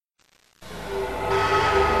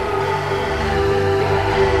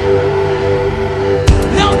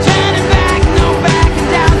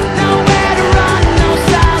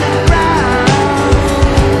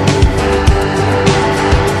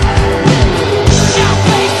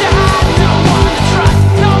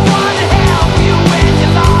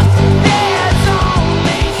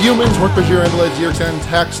Bajir Andalites, Yerks, and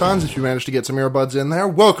Taxons, if you managed to get some earbuds in there.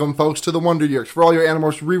 Welcome, folks, to the Wonder Yerks. For all your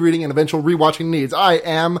Animorphs rereading and eventual rewatching needs, I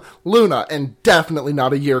am Luna, and definitely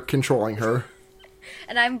not a Yerk controlling her.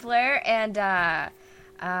 And I'm Blair, and I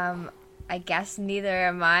guess neither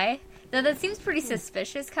am I. Though that seems pretty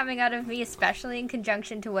suspicious coming out of me, especially in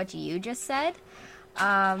conjunction to what you just said.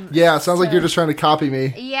 Yeah, it sounds like you're just trying to copy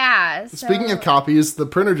me. Yeah. Speaking of copies, the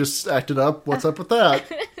printer just acted up. What's up with that?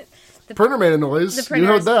 The printer made a noise. You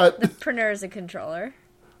heard that. The printer is a controller.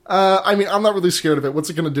 I mean, I'm not really scared of it. What's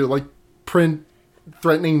it going to do? Like, print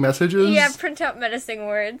threatening messages? Yeah, print out menacing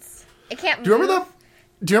words. It can't move. Do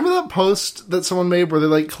you remember that post that someone made where they,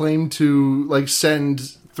 like, claimed to, like,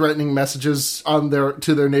 send threatening messages on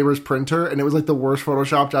to their neighbor's printer, and it was, like, the worst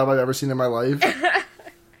Photoshop job I've ever seen in my life?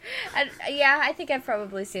 Yeah, I think I've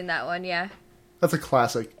probably seen that one, yeah. That's a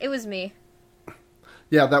classic. It was me.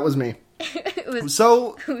 Yeah, that was me.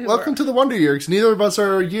 So, welcome to the Wonder Yerks. Neither of us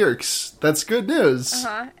are Yerks. That's good news.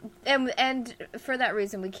 Uh-huh. And for that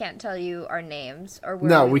reason, we can't tell you our names or where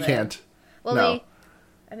No, we we live. Can't. Well, no.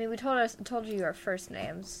 we told you our first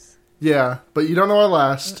names. Yeah, but you don't know our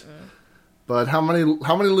last. Mm-mm. But how many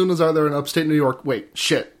Lunas are there in upstate New York? Wait,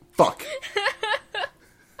 shit. Fuck.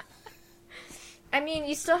 I mean,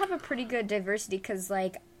 you still have a pretty good diversity because,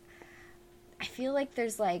 like, I feel like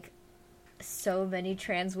there's, like, so many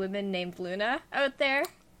trans women named Luna out there.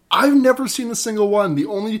 I've never seen a single one. The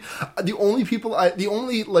only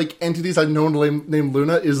entities I've known named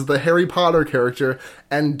Luna is the Harry Potter character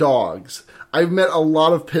and dogs. I've met a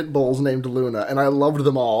lot of pit bulls named Luna, and I loved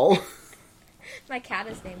them all. My cat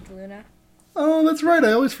is named Luna. Oh, that's right.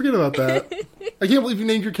 I always forget about that. I can't believe you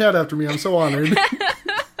named your cat after me. I'm so honored.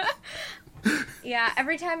 Yeah,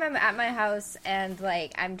 every time I'm at my house and,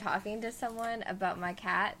 like, I'm talking to someone about my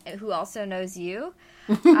cat who also knows you,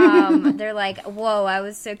 they're like, whoa, I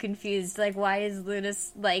was so confused. Like, why is Luna,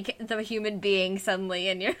 like, the human being suddenly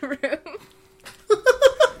in your room?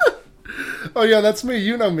 Oh, yeah, that's me.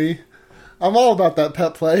 You know me. I'm all about that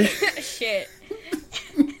pet play. Shit.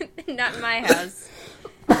 Not in my house.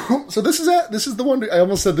 So this is the one. I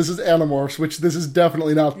almost said this is Animorphs, which this is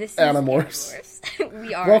definitely not Animorphs.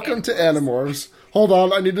 We are. Welcome to Animorphs. Hold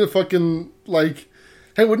on, I need to fucking, like...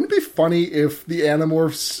 Hey, wouldn't it be funny if the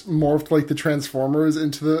Animorphs morphed like the Transformers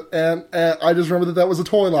into the... And I just remember that was a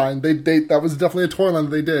toy line. That was definitely a toy line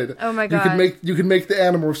that they did. Oh my god. You could make the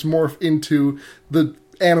Animorphs morph into the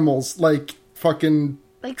animals, like fucking...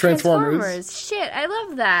 Like Transformers. Shit, I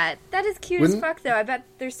love that. That is cute as fuck, though. I bet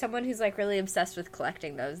there's someone who's, like, really obsessed with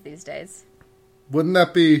collecting those these days. Wouldn't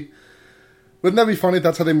that be funny if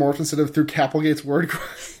that's how they morphed instead of through Capelgate's word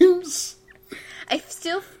crimes? I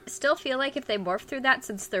still feel like if they morph through that,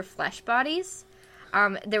 since they're flesh bodies,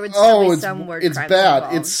 there would still be some word crimes. It's bad.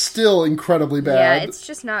 Involved. It's still incredibly bad. Yeah, it's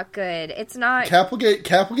just not good. It's not...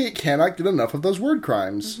 Capelgate cannot get enough of those word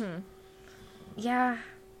crimes. Mm-hmm. Yeah.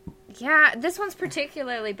 Yeah, this one's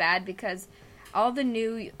particularly bad because all the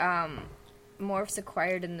new morphs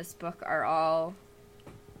acquired in this book are all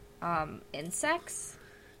insects.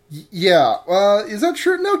 Yeah, is that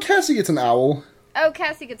true? No, Cassie gets an owl. Oh,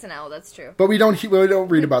 Cassie gets an owl, that's true. But we don't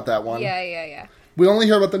read about that one. Yeah. We only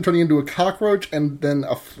hear about them turning into a cockroach and then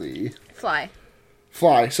a flea. Fly,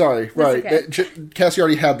 sorry. That's right. okay. Cassie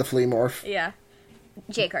already had the flea morph. Yeah.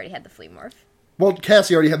 Jake already had the flea morph. Well,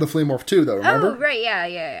 Cassie already had the flea morph too, though, remember? Oh, right,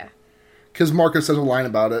 yeah. Because Marcus says a line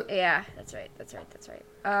about it. Yeah, that's right.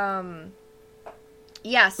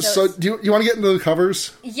 Yeah, So, do you want to get into the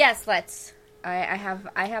covers? Yes, let's. I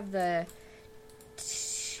have the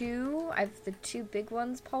two big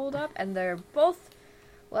ones pulled up, and they're both...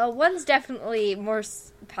 Well, one's definitely more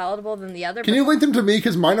palatable than the other. Can you link them to me?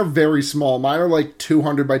 Because mine are very small. Mine are like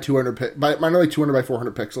 200 by 200... Mine are like 200 by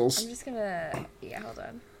 400 pixels. I'm just gonna... Yeah, hold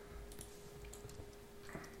on.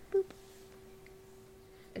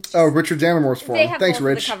 Oh, Richard's Animorphs forum. They have Thanks, both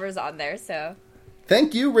Rich. the covers on there, so...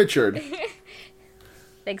 Thank you, Richard.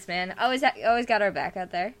 Thanks, man. Always got our back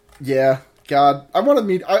out there. Yeah. God. I want to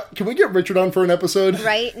meet... can we get Richard on for an episode?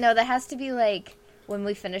 Right? No, that has to be like when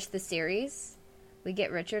we finish the series. We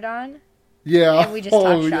get Richard on. Yeah. And we just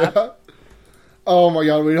talk shop. Yeah. Oh my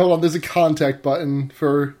god, wait, hold on. There's a contact button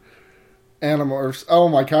for Animorphs. Oh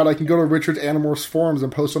my god, I can go to Richard's Animorphs forums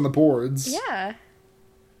and post on the boards. Yeah.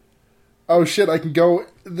 Oh shit, I can go...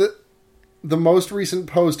 The most recent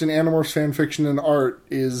post in Animorphs fanfiction and art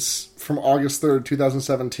is from August 3rd,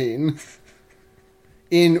 2017.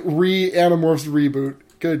 In Animorphs Reboot.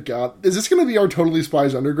 Good god. Is this going to be our Totally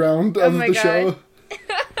Spies Underground of the show?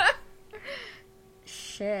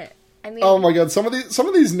 Shit. I mean... Oh my god, some of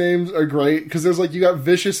these names are great, because there's like, you got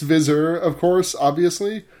Vicious Visor, of course,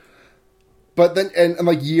 obviously. But then, and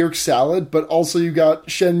like Yeerk Salad, but also you got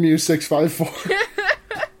Shenmue 654.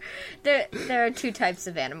 There are two types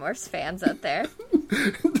of Animorphs fans out there.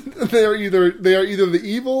 They are either the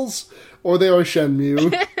evils or they are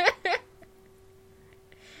Shenmue.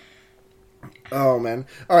 Oh man!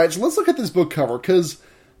 All right, so let's look at this book cover because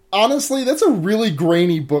honestly, that's a really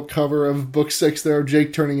grainy book cover of book 6 there of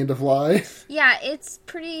Jake turning into Fly. Yeah, it's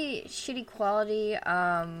pretty shitty quality.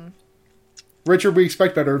 Richard, we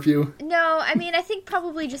expect better of you. No, I mean I think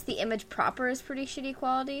probably just the image proper is pretty shitty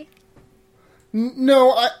quality.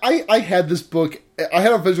 No, I had this book. I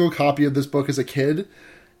had a physical copy of this book as a kid.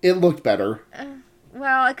 It looked better.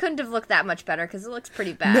 Well, it couldn't have looked that much better because it looks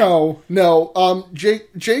pretty bad. No.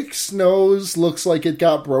 Jake's nose looks like it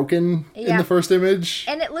got broken in the first image.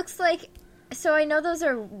 And it looks like... So I know those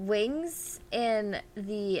are wings in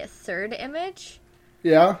the third image.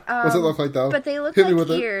 Yeah? What's it look like, though? But they look like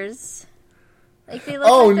ears. Like, they look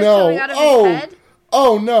like they're coming out of his head.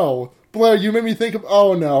 Oh, no. Blair, you made me think of...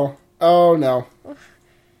 Oh, no.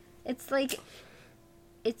 It's like...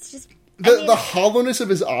 It's just... The hollowness of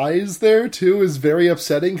his eyes there, too, is very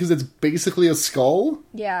upsetting because it's basically a skull.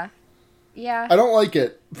 Yeah. Yeah. I don't like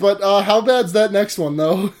it. But how bad's that next one,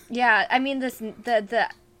 though? Yeah, I mean, the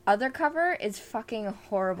other cover is fucking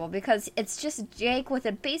horrible because it's just Jake with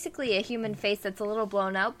basically a human face that's a little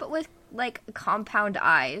blown out, but with, like, compound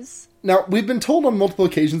eyes. Now, we've been told on multiple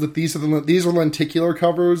occasions that these are lenticular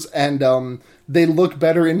covers, and they look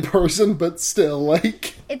better in person, but still,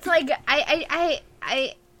 like... It's like, I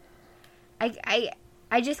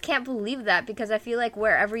just can't believe that because I feel like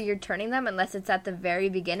wherever you're turning them, unless it's at the very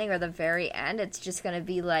beginning or the very end, it's just going to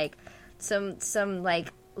be like some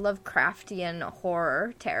like Lovecraftian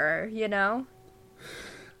horror terror, you know?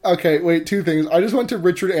 Okay, wait, two things. I just went to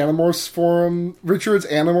Richard's Animorphs Forum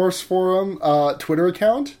Twitter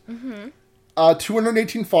account. Mm-hmm.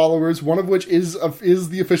 218 followers, one of which is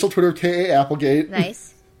the official Twitter of K.A. Applegate.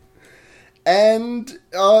 Nice. And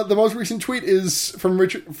the most recent tweet is from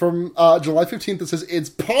Richard from July 15th that says, "It's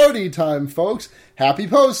party time, folks. Happy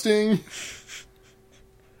posting."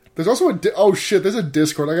 There's also there's a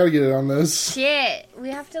Discord. I gotta get it on this. Shit. We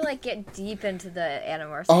have to, like, get deep into the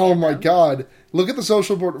Animorphs. Oh my god. Look at the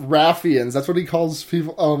social board. Raffians. That's what he calls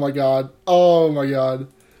people. Oh my god. Oh,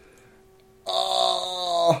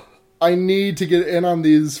 I need to get in on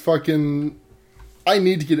these fucking...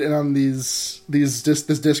 this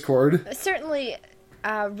Discord. Certainly,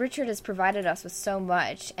 Richard has provided us with so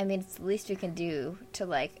much. I mean, it's the least we can do to,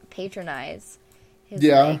 like, patronize his,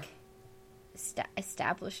 like,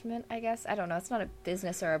 establishment, I guess. I don't know. It's not a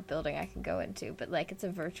business or a building I can go into, but, like, it's a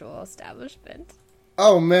virtual establishment.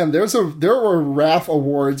 Oh, man. There were RAF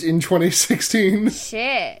awards in 2016.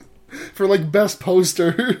 Shit. For, like, best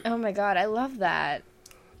poster. Oh, my God. I love that.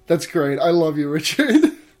 That's great. I love you,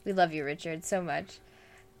 Richard. We love you, Richard, so much.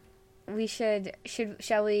 We shall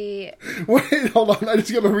we... Wait, hold on. I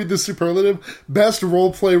just gotta read the superlative. Best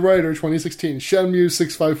roleplay writer 2016, Shenmue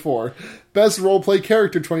 654. Best roleplay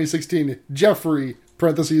character 2016, Jeffrey,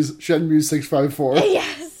 parentheses, Shenmue 654.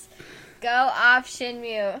 Yes! Go off,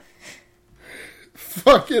 Shenmue.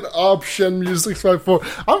 Fucking up, Shenmue 654.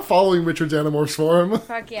 I'm following Richard's Animorphs Forum.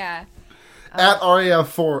 Fuck yeah. At RAF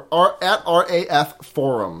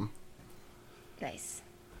Forum. Nice.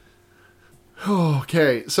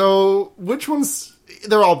 Okay, so which ones?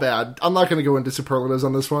 They're all bad. I'm not going to go into superlatives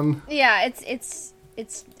on this one. Yeah, it's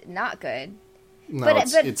not good. No,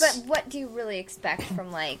 but what do you really expect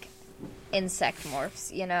from, like, insect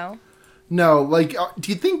morphs? You know? No, like,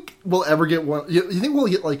 do you think we'll ever get one? You think we'll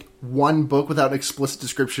get, like, one book without an explicit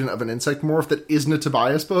description of an insect morph that isn't a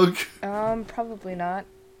Tobias book? Probably not.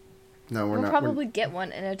 No, we'll not. We'll probably get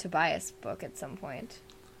one in a Tobias book at some point.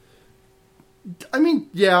 I mean,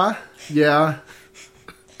 yeah.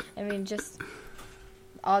 I mean, just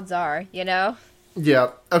odds are, you know?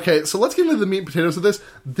 Yeah. Okay, so let's get into the meat and potatoes of this.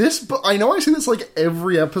 This book, I know I say this like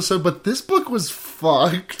every episode, but this book was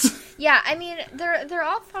fucked. Yeah, I mean, they're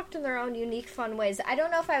all fucked in their own unique, fun ways. I don't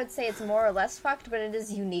know if I would say it's more or less fucked, but it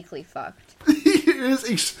is uniquely fucked.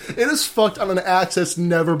 It is fucked on an axis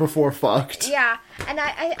never before fucked. Yeah, and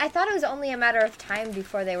I thought it was only a matter of time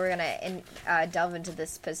before they were going to delve into this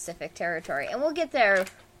specific territory. And we'll get there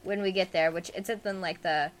when we get there, which it's in, like,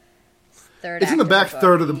 the third It's in the back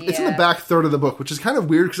third of the... Yeah. It's in the back third of the book, which is kind of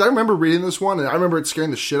weird, because I remember reading this one, and I remember it scaring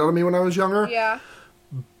the shit out of me when I was younger. Yeah.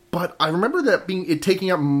 But I remember it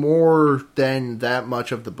taking up more than that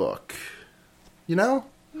much of the book. You know?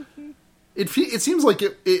 Mm-hmm. It seems like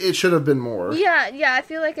it should have been more. Yeah, I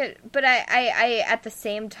feel like it, but I at the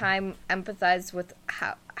same time empathize with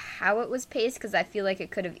how it was paced, because I feel like it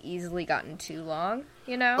could have easily gotten too long,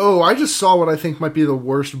 you know? Oh, I just saw what I think might be the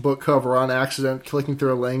worst book cover on accident, clicking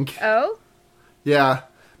through a link. Oh? Yeah.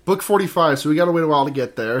 Book 45, so we gotta wait a while to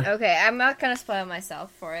get there. Okay, I'm not gonna spoil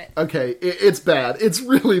myself for it. Okay, it's bad. It's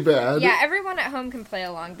really bad. Yeah, everyone at home can play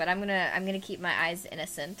along, but I'm gonna keep my eyes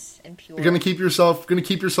innocent and pure. You're gonna keep yourself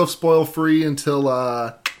spoil free until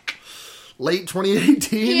late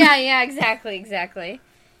 2018. Yeah, exactly.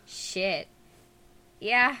 Shit.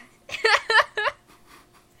 Yeah.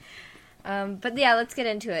 But yeah, let's get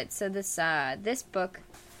into it. So this book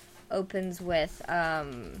opens with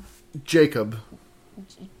Jacob.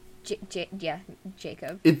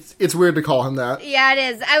 Jacob. It's weird to call him that. Yeah, it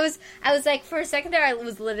is. I was like, for a second there, I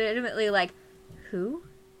was legitimately like, who?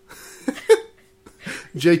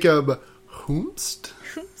 Jacob Hoomst?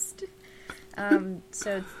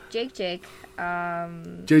 So Jake.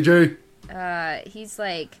 JJ. He's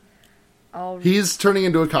like, he's turning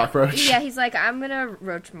into a cockroach. Yeah, he's like, I'm gonna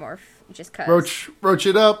roach morph, just cause. Roach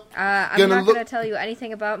it up. I'm not gonna tell you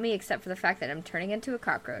anything about me except for the fact that I'm turning into a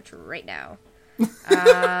cockroach right now.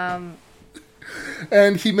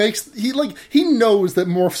 And he knows that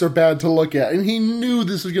morphs are bad to look at, and he knew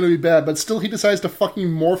this was going to be bad, but still he decides to fucking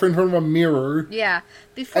morph in front of a mirror. Yeah,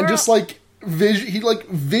 and just he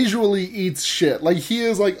visually eats shit. Like, he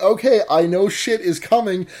is like, okay, I know shit is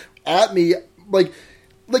coming at me. Like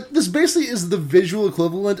this basically is the visual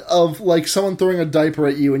equivalent of like someone throwing a diaper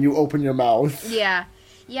at you and you open your mouth. Yeah,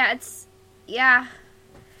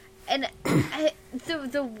 and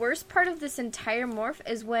the worst part of this entire morph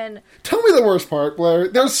is when... Tell me the worst part, Blair.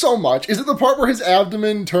 There's so much. Is it the part where his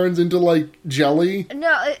abdomen turns into, like, jelly?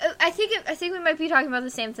 No, I think we might be talking about the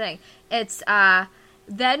same thing. It's,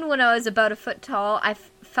 then when I was about a foot tall, I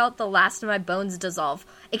felt the last of my bones dissolve.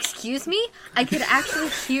 Excuse me? I could actually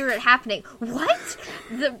hear it happening. What?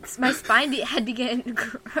 My spine had begun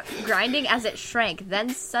grinding as it shrank. Then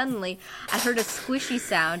suddenly, I heard a squishy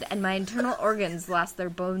sound, and my internal organs lost their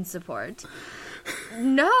bone support.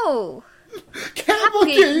 No!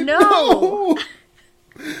 Cavalcade, no!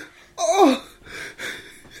 Oh!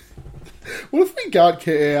 What if we got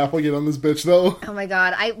K.A. Applegate on this bitch, though? Oh my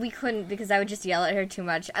god, we couldn't, because I would just yell at her too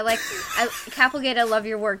much. Capelgate, I love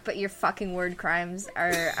your work, but your fucking word crimes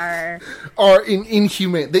are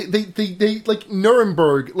inhumane. They like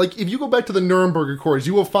Nuremberg. Like, if you go back to the Nuremberg Accords,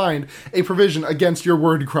 you will find a provision against your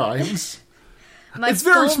word crimes. It's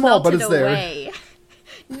very small, but it's away.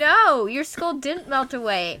 There. No, your skull didn't melt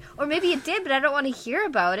away. Or maybe it did, but I don't want to hear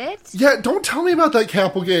about it. Yeah, don't tell me about that,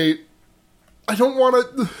 Capelgate. I don't want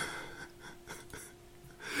to...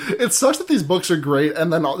 It sucks that these books are great,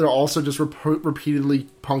 and then they're also just repeatedly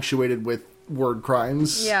punctuated with word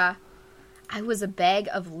crimes. Yeah. I was a bag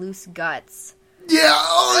of loose guts. Yeah!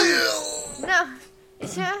 Oh, yeah. No.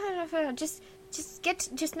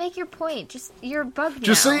 Just make your point. You're a bug now.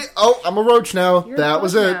 Just say, oh, I'm a roach now. That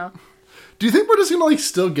was it. Now. Do you think we're just gonna, like,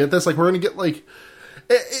 still get this? Like, we're gonna get, like...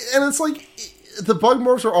 And it's like... The bug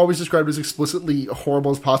morphs are always described as explicitly horrible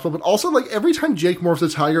as possible, but also, like, every time Jake morphs a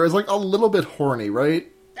tiger is, like, a little bit horny, right?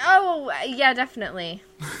 Oh, yeah, definitely.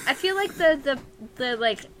 I feel like the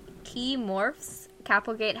like, key morphs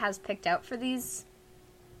Capelgate has picked out for these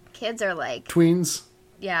kids are, like... Tweens.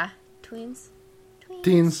 Yeah. Tweens.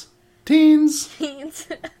 Teens.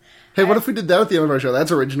 Hey, what if we did that at the end of our show?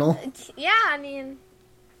 That's original. Yeah, I mean...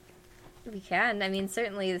 We can. I mean,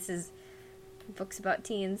 certainly this is books about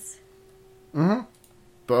teens. Mm-hmm.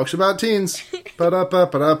 Books about teens.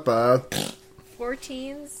 Ba-da-ba-ba-da-ba. For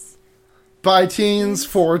teens. By teens,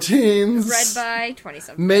 for teens. Read by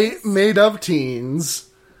 20-somethings. Made of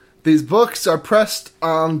teens. These books are pressed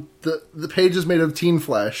on the pages made of teen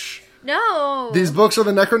flesh. No! These books are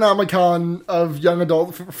the Necronomicon of young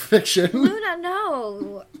adult fiction. Luna,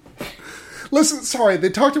 no! Listen, sorry, they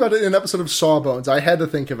talked about it in an episode of Sawbones. I had to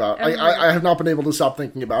think about it. I have not been able to stop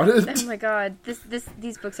thinking about it. Oh my god,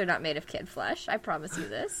 these books are not made of kid flesh. I promise you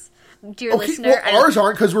this. Dear listener, well, ours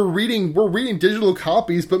aren't because we're reading digital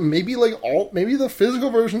copies, but maybe maybe the physical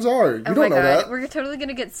versions are. You don't know that. We're totally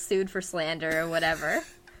gonna get sued for slander or whatever.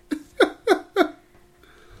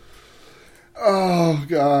 Oh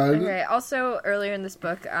god. Okay. Also, earlier in this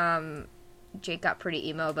book, Jake got pretty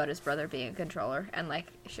emo about his brother being a controller, and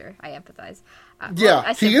sure, I empathize.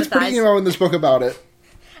 He gets pretty emo in this book about it.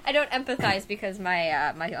 I don't empathize because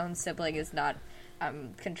my own sibling is not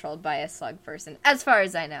controlled by a slug person, as far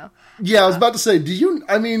as I know. Yeah, I was about to say,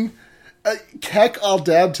 Keck, I'll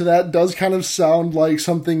dab to that, does kind of sound like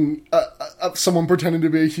something someone pretending to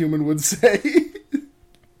be a human would say.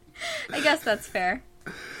 I guess that's fair.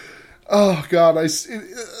 Oh God, I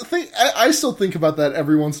still think about that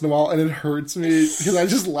every once in a while, and it hurts me because I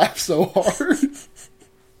just laugh so hard.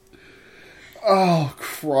 Oh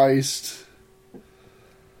Christ!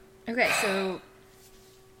 Okay,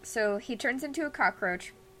 so he turns into a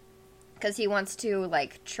cockroach because he wants to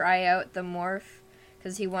like try out the morph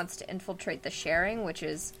because he wants to infiltrate the sharing, which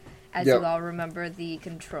is, as you all remember, the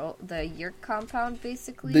Yeerk compound,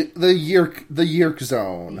 basically. The Yeerk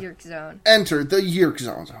zone. The Yeerk zone. Enter the Yeerk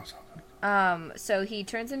zone. So he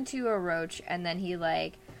turns into a roach, and then he,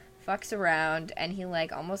 like, fucks around, and he,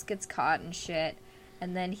 like, almost gets caught and shit.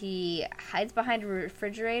 And then he hides behind a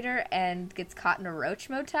refrigerator and gets caught in a roach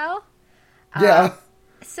motel. Yeah.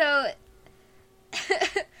 So,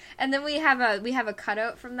 and then we have a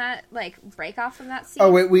cutout from that, like, break off from that scene.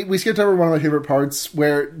 Oh, wait, we skipped over one of my favorite parts,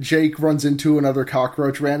 where Jake runs into another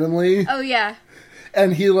cockroach randomly. Oh, yeah.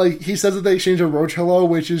 And he says that they exchange a roach hello,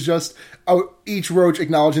 which is just each roach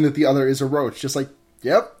acknowledging that the other is a roach. Just like,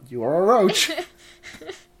 yep, you are a roach.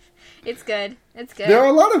 It's good. It's good. There are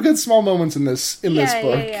a lot of good small moments in this book.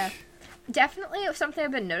 Yeah. Definitely something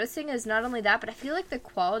I've been noticing is not only that, but I feel like the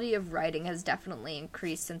quality of writing has definitely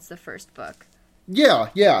increased since the first book. Yeah.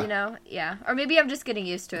 You know? Yeah. Or maybe I'm just getting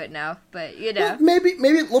used to it now, but you know. Well, maybe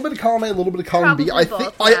a little bit of column A, a little bit of column B.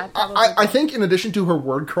 I think in addition to her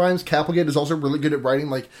word crimes, Capelgate is also really good at writing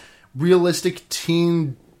like realistic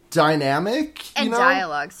teen dynamic. And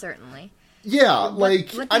dialogue, certainly. Yeah,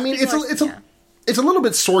 it's a little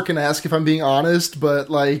bit Sorkin-esque if I'm being honest, but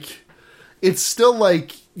like it's still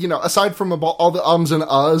like, you know, aside from all the ums and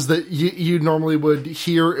uhs that you normally would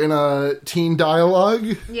hear in a teen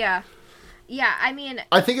dialogue. Yeah. Yeah, I mean...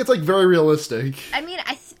 I think it's, like, very realistic. I mean,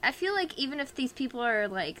 I feel like even if these people are,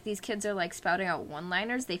 like... These kids are, like, spouting out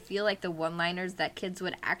one-liners, they feel like the one-liners that kids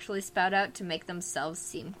would actually spout out to make themselves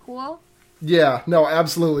seem cool. Yeah, no,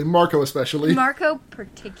 absolutely. Marco especially. Marco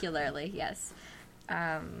particularly, yes.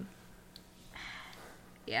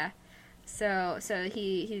 Yeah. So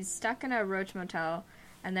he's stuck in a roach motel,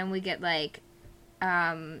 and then we get, like...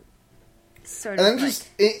 Sort of, and then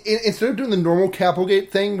instead of doing the normal Capelgate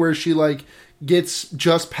thing where she like gets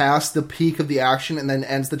just past the peak of the action and then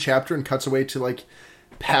ends the chapter and cuts away to like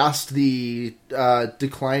past the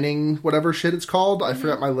declining whatever shit it's called. I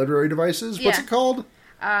forgot my literary devices. Yeah. What's it called?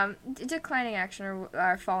 Declining action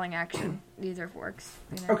or falling action. Either works.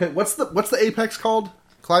 You know? Okay, what's the apex called?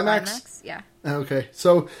 Climax? Yeah. Okay,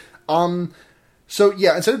 so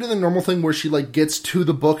yeah, instead of doing the normal thing where she, like, gets to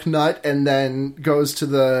the book nut and then goes to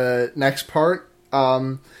the next part,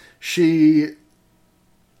 she...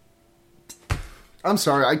 I'm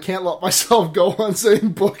sorry, I can't let myself go on saying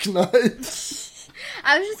book nut.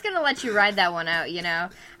 I was just gonna let you ride that one out, you know?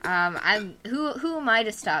 Who am I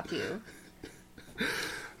to stop you?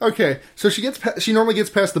 Okay, so she normally gets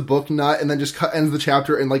past the book nut and then just ends the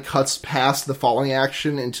chapter and like cuts past the falling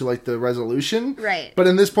action into like the resolution. Right. But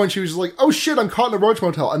in this point, she was just like, "Oh shit, I'm caught in a roach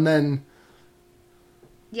motel," and then.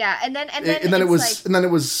 Yeah, and then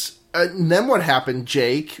what happened?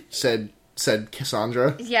 Jake said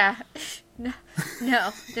Cassandra. Yeah, no,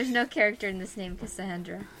 there's no character in this name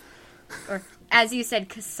Cassandra, or as you said,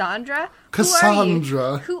 Cassandra.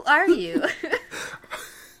 Cassandra. Who are you?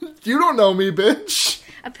 You don't know me, bitch.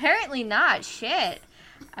 Apparently not. Shit.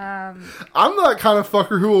 I'm that kind of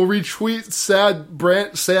fucker who will retweet sad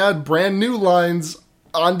brand new lines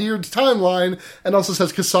onto your timeline and also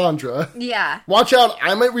says Cassandra. Yeah. Watch out,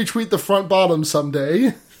 I might retweet the front bottom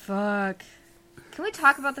someday. Fuck. Can we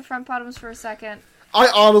talk about the front bottoms for a second? I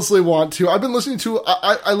honestly want to. I've been listening to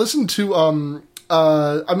I've been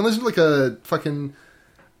listening to like a fucking,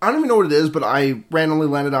 I don't even know what it is, but I randomly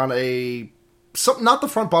landed on not the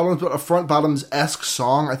front bottoms, but a front bottoms-esque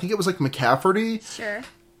song. I think it was like McCafferty. Sure.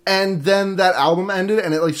 And then that album ended,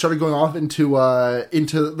 and it like started going off into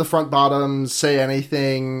the front bottoms, Say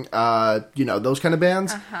Anything, those kind of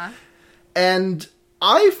bands. Uh-huh. And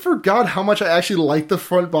I forgot how much I actually like the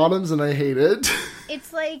front bottoms, and I hate it.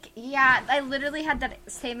 It's like, yeah, I literally had that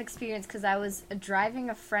same experience because I was driving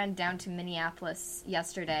a friend down to Minneapolis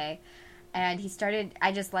yesterday. And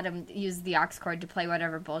I just let him use the aux cord to play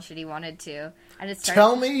whatever bullshit he wanted to. And it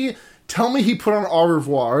started... Tell me he put on Au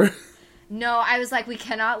Revoir. No, I was like, we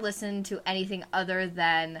cannot listen to anything other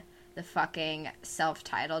than the fucking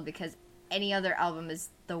self-titled because any other album is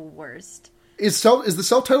the worst. Is the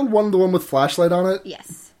self-titled one the one with Flashlight on it?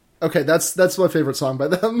 Yes. Okay, that's my favorite song by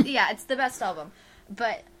them. Yeah, it's the best album.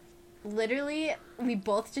 But... literally, we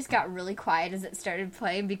both just got really quiet as it started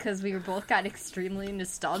playing because we both got extremely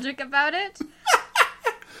nostalgic about it.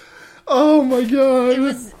 Oh my god! It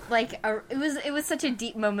was like it was such a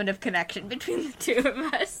deep moment of connection between the two of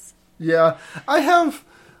us. Yeah, I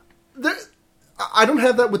I don't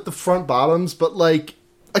have that with the front bottoms, but, like,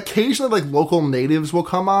 occasionally, like, local natives will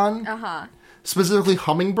come on. Uh-huh. Specifically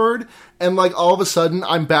Hummingbird, and, like, all of a sudden,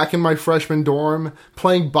 I'm back in my freshman dorm,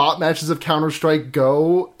 playing bot matches of Counter-Strike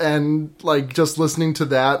Go, and, like, just listening to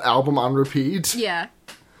that album on repeat. Yeah.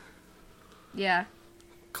 Yeah.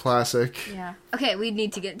 Classic. Yeah. Okay, we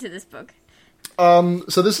need to get into this book.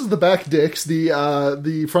 So this is the Back Dicks,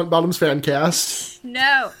 the Front Bottoms fan cast.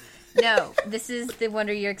 No, this is the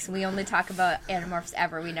Wonder Years. We only talk about Animorphs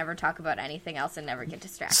ever. We never talk about anything else and never get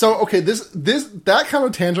distracted. So, okay, that kind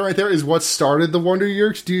of tangent right there is what started the Wonder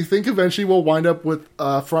Years. Do you think eventually we'll wind up with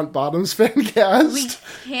Front Bottoms fan cast?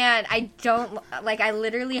 We can't. I don't, like, I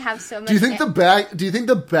literally have so much... Do you think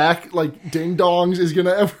the back, like, ding-dongs is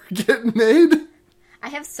gonna ever get made? I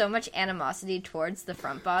have so much animosity towards the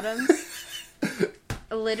Front Bottoms.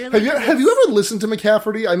 Literally. Have you ever listened to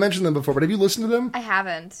McCafferty? I mentioned them before, but have you listened to them? I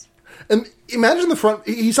haven't. And imagine the front.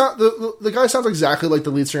 The guy sounds exactly like the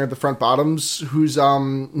lead singer of the Front Bottoms, whose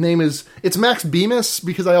name is Max Bemis,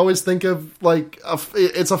 because I always think of like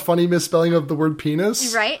it's a funny misspelling of the word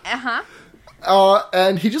penis. Right. Uh-huh.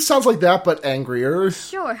 And he just sounds like that, but angrier.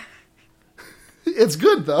 Sure. It's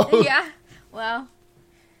good though. Yeah. Well,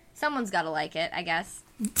 someone's got to like it, I guess.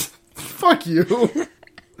 Fuck you.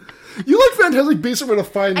 You like Fantastic Beasts and Where to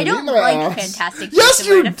Find Them. I don't like Fantastic Beasts yes, and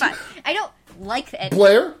Where you to Find Them. I don't like it.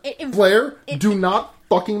 Blair, do not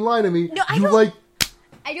fucking lie to me. No, I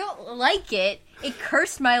don't like it. It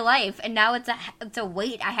cursed my life, and now it's a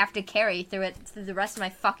weight I have to carry through the rest of my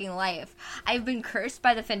fucking life. I've been cursed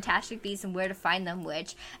by the Fantastic Beasts and Where to Find Them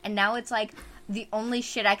witch, and now it's like the only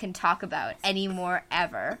shit I can talk about anymore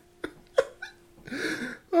ever.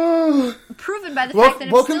 Proven by the fact that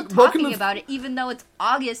I'm still talking about it, even though it's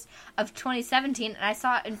August of 2017 and I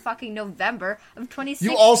saw it in fucking November of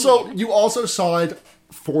 2016. You also saw it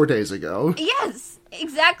 4 days ago. Yes,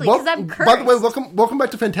 exactly, because I'm cursed. By the way, welcome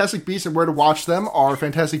back to Fantastic Beasts and Where to Watch Them, our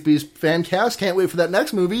Fantastic Beasts fan cast. Can't wait for that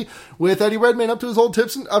next movie with Eddie Redmayne up to his old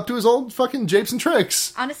tips and up to his old fucking japes and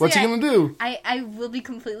tricks. Honestly, what's he gonna do? I will be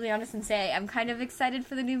completely honest and say I'm kind of excited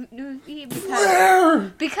for the new movie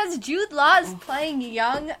because Jude Law is playing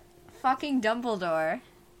young fucking Dumbledore.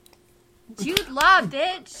 Jude Law,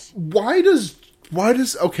 bitch. Why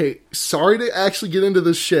does okay, sorry to actually get into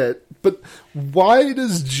this shit, but why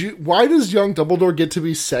does young Dumbledore get to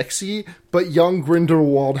be sexy, but young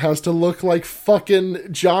Grindelwald has to look like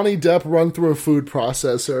fucking Johnny Depp run through a food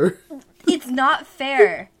processor? It's not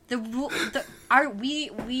fair. Do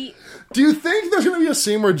you think there's gonna be a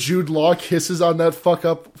scene where Jude Law kisses on that fucked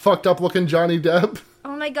up looking Johnny Depp?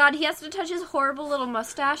 Oh my god, he has to touch his horrible little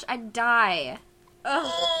mustache? I'd die.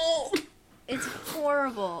 Ugh. It's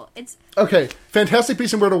horrible. It's okay. Fantastic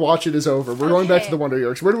Beasts and Where to Watch It is over. We're going back to the Wonder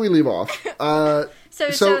Years. Where do we leave off?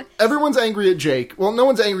 So everyone's angry at Jake. Well, no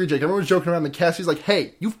one's angry at Jake. Everyone's joking around. And Cassie's like,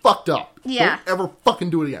 "Hey, you fucked up. Yeah. Don't ever fucking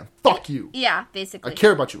do it again. Fuck you. Yeah, basically. I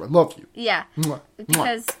care about you. I love you. Yeah. Mwah.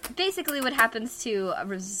 Because basically what happens to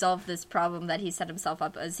resolve this problem that he set himself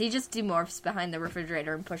up is he just demorphs behind the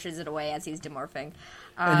refrigerator and pushes it away as he's demorphing.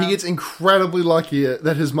 And he gets incredibly lucky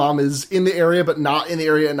that his mom is in the area, but not in the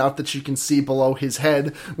area enough that she can see below his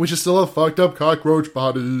head, which is still a fucked up cockroach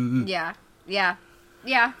body. Yeah. Yeah.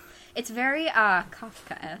 Yeah. It's very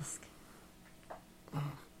Kafka-esque.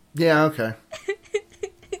 Yeah, okay.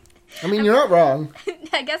 I mean, you're not wrong.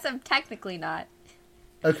 I guess I'm technically not.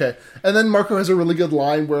 Okay. And then Marco has a really good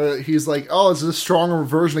line where he's like, "Oh, this is a stronger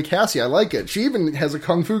version of Cassie. I like it. She even has a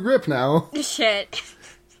kung fu grip now." Shit.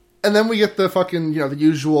 And then we get the fucking, the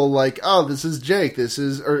usual, like, "Oh, this is Jake, this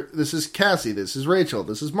is Cassie, this is Rachel,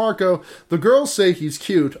 this is Marco. The girls say he's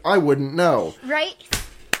cute. I wouldn't know." Right?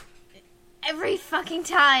 Every fucking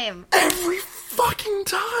time. Every fucking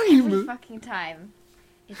time. Every fucking time.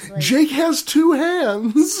 It's like... Jake has 2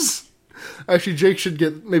 hands. Actually, Jake should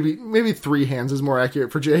get maybe 3 hands is more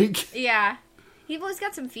accurate for Jake. Yeah. He's always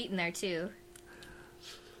got some feet in there, too.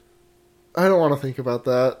 I don't want to think about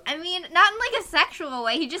that. I mean, not in, like, a sexual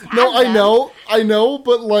way. He just has No, them. I know,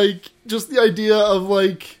 but, like, just the idea of,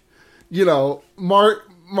 like,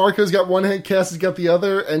 Marco's got one hand, Cassie's got the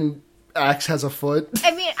other, and Axe has a foot.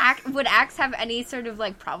 I mean, would Axe have any sort of,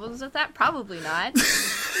 like, problems with that? Probably not.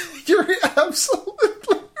 You're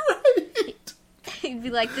absolutely right. He'd be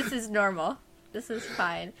like, this is normal. This is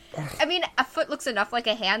fine. I mean, a foot looks enough like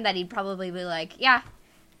a hand that he'd probably be like, yeah,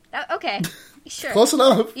 okay, sure. Close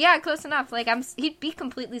enough. Yeah, close enough. Like, he'd be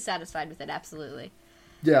completely satisfied with it, absolutely.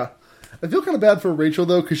 Yeah. I feel kind of bad for Rachel,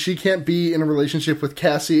 though, because she can't be in a relationship with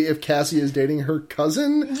Cassie if Cassie is dating her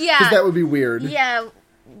cousin. Yeah. Because that would be weird. Yeah.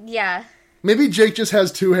 Yeah. Maybe Jake just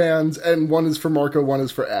has 2 hands, and one is for Marco, one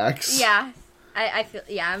is for Axe. Yeah. I feel,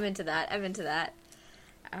 yeah, I'm into that.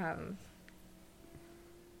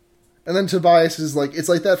 And then Tobias is like, it's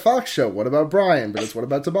like that Fox show, What About Brian? But it's What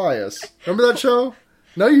About Tobias? Remember that show?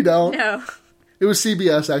 No, you don't. No. It was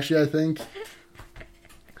CBS, actually, I think.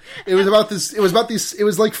 It was about this, it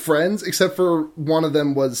was like Friends, except for one of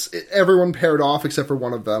them was, everyone paired off except for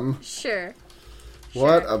one of them. Sure.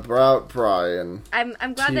 What About Brian? I'm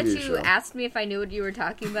glad that TV you show. asked me if I knew what you were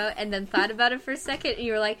talking about, and then thought about it for a second, and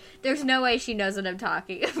you were like, "There's no way she knows what I'm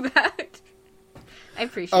talking about." I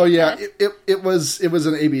appreciate. Oh yeah, that. it was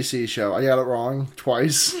an ABC show. I got it wrong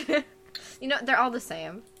twice. You know, they're all the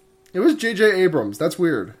same. It was J.J. Abrams. That's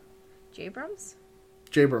weird. Jabrams?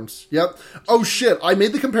 Jabrams. Yep. Oh shit! I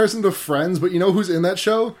made the comparison to Friends, but you know who's in that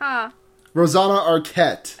show? Huh. Rosanna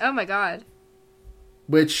Arquette. Oh my god.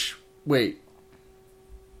 Which wait,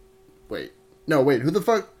 who the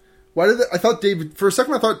fuck? Why did I thought David, for a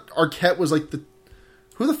second I thought Arquette was like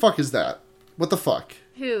who the fuck is that? What the fuck?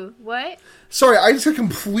 Who? What? Sorry, I just got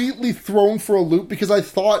completely thrown for a loop because I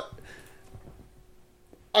thought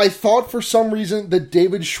for some reason that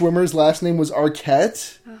David Schwimmer's last name was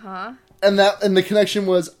Arquette. Uh-huh. And the connection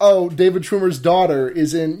was, oh, David Schwimmer's daughter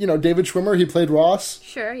is in, David Schwimmer, he played Ross.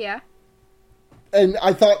 Sure, yeah. And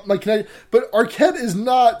I thought but Arquette is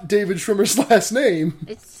not David Schwimmer's last name.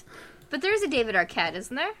 But there's a David Arquette,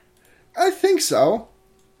 isn't there? I think so.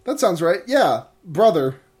 That sounds right. Yeah,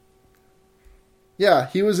 brother. Yeah,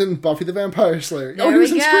 he was in Buffy the Vampire Slayer. There he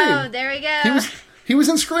was we in go. Scream. There we go. He was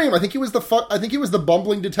in Scream. I think he was the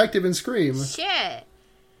bumbling detective in Scream. Shit.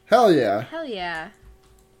 Hell yeah. Hell yeah.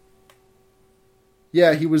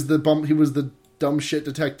 Yeah, he was the dumb shit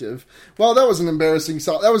detective. Well, that was an embarrassing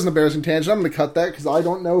tangent. I'm going to cut that because I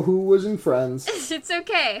don't know who was in Friends. It's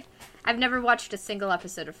okay. I've never watched a single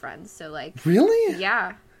episode of Friends, so like. Really?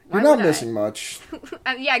 Yeah. You're not missing much.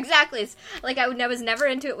 Yeah, exactly. It's, like I was never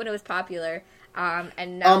into it when it was popular,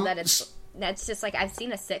 and now that that's just like I've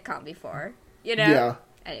seen a sitcom before, you know. Yeah.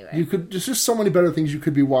 Anyway, there's just so many better things you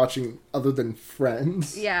could be watching other than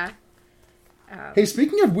Friends. Yeah. Hey,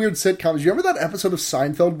 speaking of weird sitcoms, you remember that episode of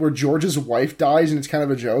Seinfeld where George's wife dies and it's kind of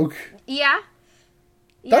a joke? Yeah.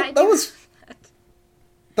 That was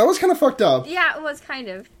kind of fucked up. Yeah, it was kind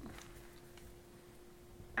of.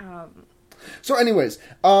 So anyways,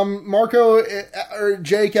 Marco, or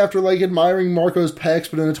Jake, after like admiring Marco's pecs,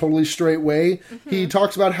 but in a totally straight way, he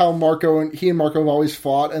talks about how he and Marco have always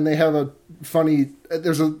fought, and they have a funny,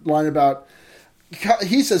 there's a line about,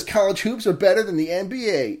 he says college hoops are better than the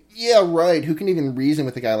NBA. Yeah, right. Who can even reason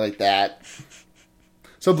with a guy like that?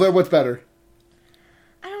 So Blair, what's better?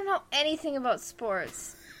 I don't know anything about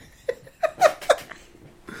sports.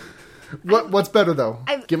 What's better though?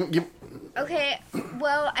 Give. Okay,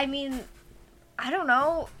 well, I mean, I don't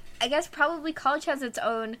know. I guess probably college has its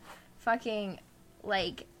own fucking,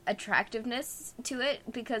 like, attractiveness to it,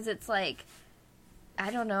 because it's like,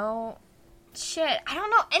 I don't know. Shit, I don't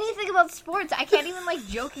know anything about sports. I can't even, like,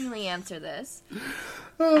 jokingly answer this.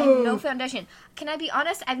 I have no foundation. Can I be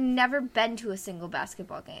honest? I've never been to a single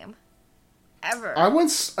basketball game. Ever. I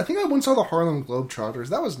think I once saw the Harlem Globetrotters.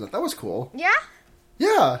 That was cool. Yeah?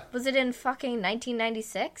 Yeah. Was it in fucking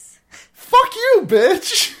 1996? Fuck you,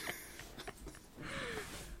 bitch!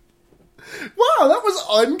 Wow, that was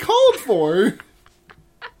uncalled for.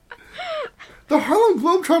 The Harlem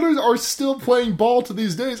Globetrotters are still playing ball to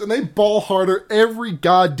these days, and they ball harder every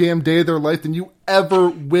goddamn day of their life than you ever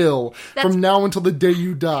will from now until the day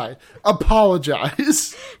you die.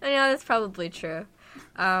 Apologize. I know, that's probably true.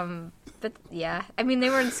 But yeah, I mean, they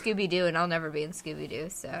were in Scooby-Doo, and I'll never be in Scooby-Doo,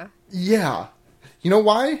 so. Yeah. You know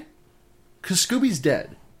why? Because Scooby's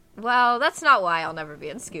dead. Well, that's not why I'll never be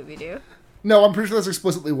in Scooby-Doo. No, I'm pretty sure that's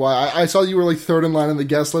explicitly why. I saw you were like third in line on the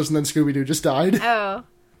guest list, and then Scooby-Doo just died. Oh.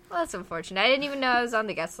 Well, that's unfortunate. I didn't even know I was on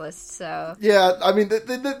the guest list, so. Yeah, I mean,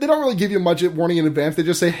 they don't really give you much warning in advance. They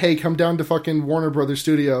just say, hey, come down to fucking Warner Brothers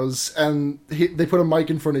Studios, and they put a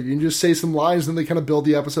mic in front of you, and you just say some lines, and they kind of build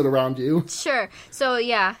the episode around you. Sure. So,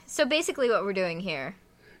 yeah. So, basically what we're doing here.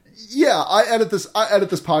 Yeah, I edit this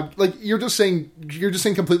pod, like, you're just saying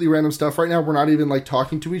completely random stuff right now. We're not even, like,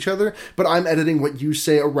 talking to each other, but I'm editing what you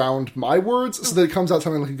say around my words, so that it comes out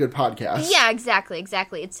sounding like a good podcast. Yeah, exactly.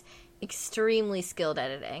 It's extremely skilled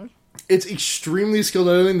editing. It's extremely skilled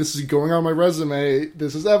editing. This is going on my resume.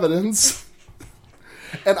 This is evidence.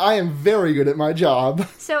 And I am very good at my job.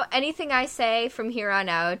 So anything I say from here on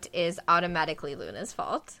out is automatically Luna's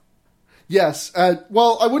fault. Yes.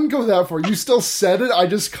 Well, I wouldn't go that far. You still said it. I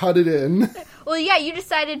just cut it in. Well, yeah, you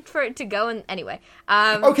decided for it to go in anyway.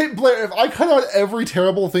 Okay, Blair, if I cut out every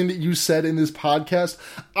terrible thing that you said in this podcast,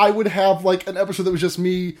 I would have, like, an episode that was just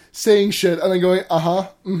me saying shit and then going,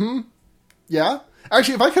 yeah?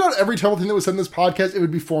 Actually, if I cut out every terrible thing that was said in this podcast, it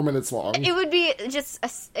would be 4 minutes long. It would be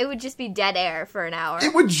just be dead air for an hour.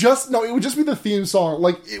 It would just be the theme song.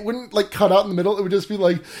 Like, it wouldn't, like, cut out in the middle. It would just be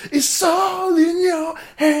like, it's all in your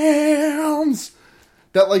hands.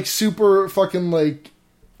 That, like, super fucking, like,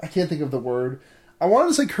 I can't think of the word. I wanted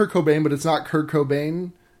to say Kurt Cobain, but it's not Kurt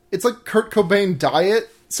Cobain. It's like Kurt Cobain diet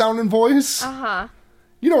sound and voice. Uh-huh.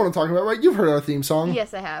 You know what I'm talking about, right? You've heard our theme song.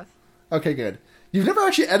 Yes, I have. Okay, good. You've never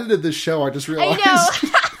actually edited this show, I just realized. I know.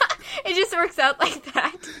 It just works out like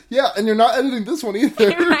that. Yeah, and you're not editing this one either.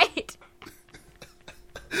 Right.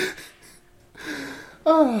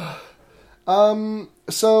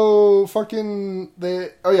 So fucking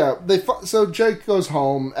so Jake goes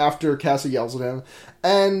home after Cassie yells at him,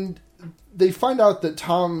 and they find out that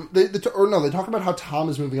Tom, they talk about how Tom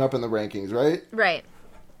is moving up in the rankings, right? Right.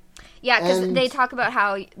 Yeah, because they talk about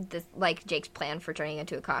how Jake's plan for turning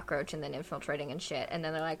into a cockroach and then infiltrating and shit, and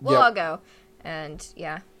then they're like, "Well, I'll go," and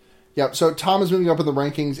yeah. Yep. So Tom is moving up in the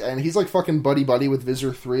rankings, and he's like fucking buddy with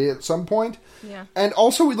Visser 3 at some point. Yeah. And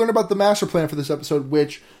also, we learn about the master plan for this episode,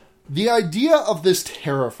 which the idea of this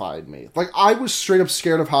terrified me. Like, I was straight up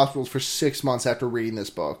scared of hospitals for 6 months after reading this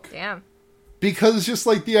book. Damn. Because it's just,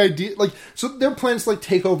 like, the idea... Like, so their plan is to, like,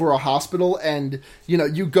 take over a hospital, and, you know,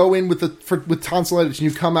 you go in with tonsillitis,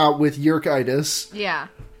 and you come out with yerkitis. Yeah.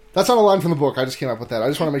 That's not a line from the book. I just came up with that. I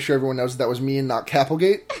just want to make sure everyone knows that was me and not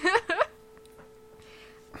Capelgate.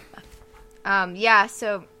 Yeah,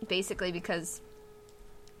 so basically because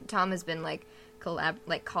Tom has been, like,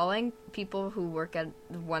 calling people who work at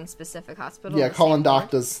one specific hospital. Yeah, calling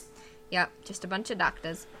doctors. Yeah, just a bunch of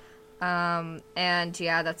doctors. And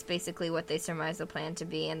yeah, that's basically what they surmise the plan to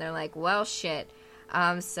be. And they're like, well, shit.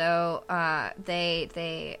 So they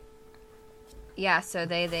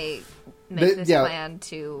make this plan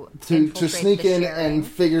to sneak in and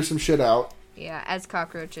figure some shit out. Yeah, as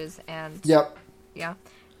cockroaches and... Yep. Yeah.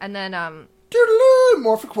 And then,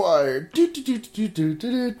 morph acquired.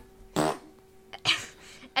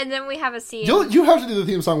 And then we have a scene... You have to do the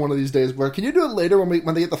theme song one of these days, Blair. Can you do it later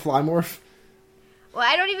when they get the fly morph? Well,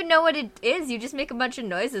 I don't even know what it is. You just make a bunch of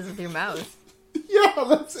noises with your mouth. Yeah,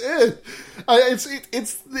 that's it.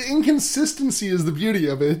 It's the inconsistency is the beauty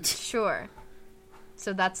of it. Sure.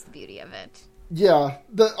 So that's the beauty of it. Yeah.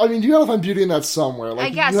 You gotta find beauty in that somewhere.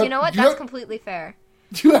 Like, I guess. You know what? That's completely fair.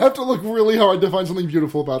 You have to look really hard to find something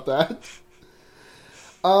beautiful about that.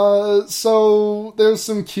 So there's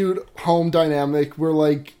some cute home dynamic where,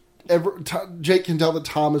 like, Jake can tell that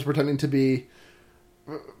Tom is pretending to be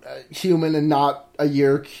human and not a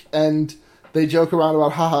yerk, and they joke around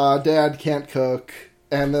about, haha, Dad can't cook,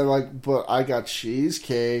 and they're like, but I got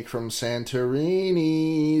cheesecake from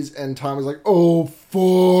Santorini's, and Tom is like, oh,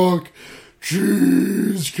 fuck,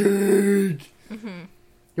 cheesecake. Mm-hmm.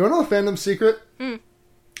 You want to know a fandom secret?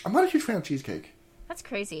 I'm not a huge fan of cheesecake. That's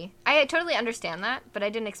crazy. I totally understand that, but I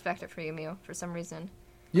didn't expect it for you, Mew, for some reason.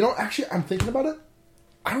 You know, actually, I'm thinking about it.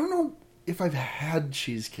 I don't know if I've had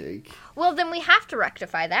cheesecake. Well, then we have to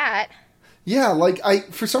rectify that. Yeah, like,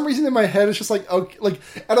 for some reason in my head, it's just like, okay, like,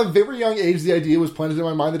 at a very young age, the idea was planted in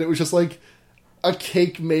my mind that it was just, like, a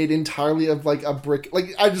cake made entirely of, like, a brick.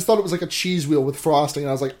 Like, I just thought it was like a cheese wheel with frosting, and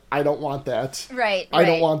I was like, I don't want that. Right. I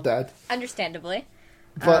don't want that. Understandably.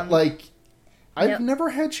 But, I've never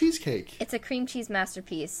had cheesecake. It's a cream cheese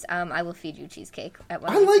masterpiece. I will feed you cheesecake at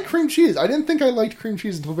one I like cream cheese. I didn't think I liked cream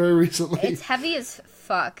cheese until very recently. It's heavy as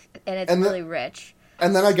fuck, and it's really rich.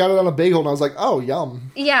 And then I got it on a bagel, and I was like, oh,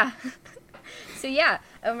 yum. Yeah. So, yeah.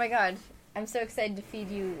 Oh, my God. I'm so excited to feed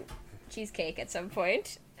you cheesecake at some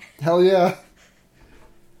point. Hell yeah.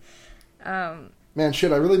 Man,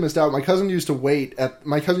 shit, I really missed out. My cousin used to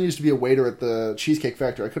be a waiter at the Cheesecake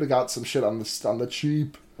Factory. I could have got some shit on the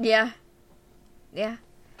cheap. Yeah. Yeah.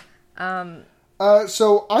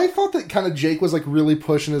 So I thought that kind of Jake was, like, really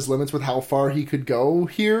pushing his limits with how far he could go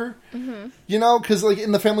here. Mm-hmm. You know, because, like,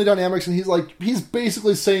 in the family dynamics, and he's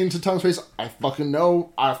basically saying to Tom's face, I fucking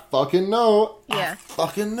know, I fucking know, yeah. I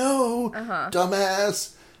fucking know,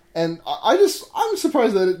 dumbass. And I'm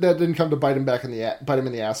surprised that didn't come to bite him in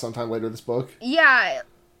the ass sometime later in this book. Yeah.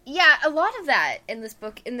 Yeah, a lot of that in this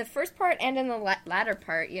book. In the first part and in the latter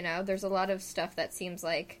part, you know, there's a lot of stuff that seems,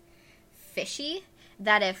 like, fishy,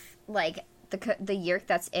 that if, like, the yerk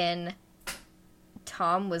that's in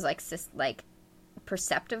Tom was, like,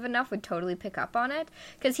 perceptive enough, would totally pick up on it.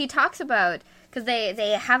 Because he talks about, because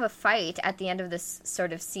they have a fight at the end of this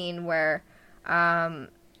sort of scene where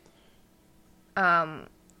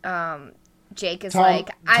Jake is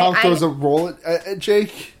Tom throws a roll at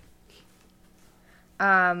Jake.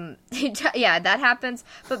 Yeah, that happens.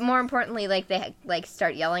 But more importantly, like, they, like,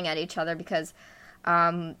 start yelling at each other because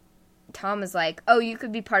Tom is like, oh, you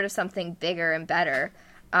could be part of something bigger and better.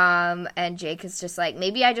 And Jake is just like,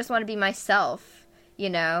 maybe I just want to be myself, you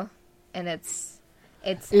know? And it's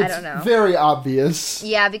I don't know. Very obvious.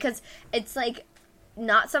 Yeah, because it's like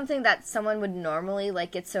not something that someone would normally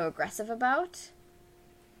like get so aggressive about.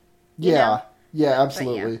 You know? Yeah,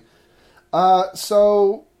 absolutely.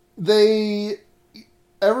 So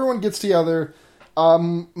everyone gets together.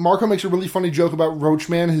 Marco makes a really funny joke about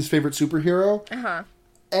Roachman, his favorite superhero. Uh-huh.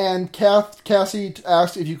 And Cassie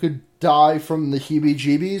asked if you could die from the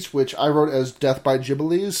heebie-jeebies, which I wrote as death by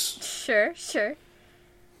Ghiblis. Sure.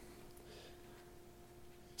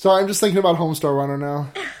 So I'm just thinking about Homestar Runner now.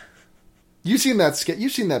 You've seen that skit.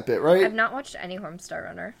 You've seen that bit, right? I've not watched any Homestar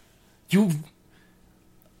Runner. You've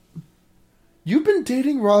been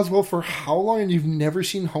dating Roswell for how long, and you've never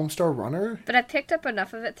seen Homestar Runner? But I picked up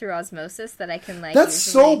enough of it through osmosis that I can, like... That's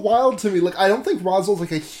so wild to me. Like, I don't think Roswell's,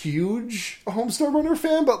 like, a huge Homestar Runner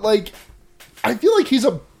fan, but, like, I feel like he's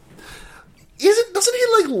doesn't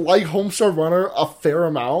he, like Homestar Runner a fair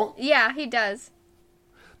amount? Yeah, he does.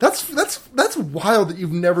 That's wild that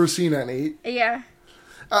you've never seen any. Yeah.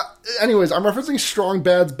 Anyways, I'm referencing Strong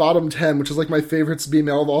Bad's Bottom 10, which is, like, my favorite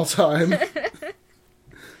B-mail of all time.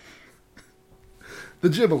 The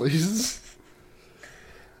Ghiblis.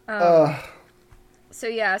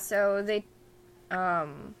 So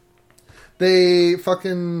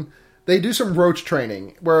they do some roach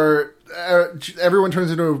training where everyone turns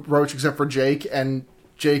into a roach except for Jake, and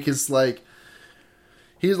Jake is like,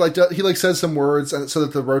 he says some words and so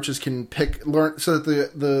that the roaches can learn, so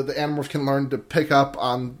that the animals can learn to pick up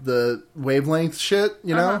on the wavelength shit,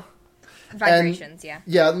 you know? Vibrations, and,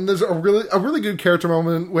 yeah. And there's a really good character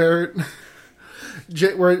moment where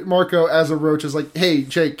Marco as a roach is like, hey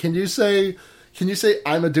Jake, can you say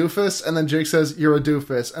I'm a doofus? And then Jake says, you're a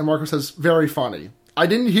doofus, and Marco says, very funny. I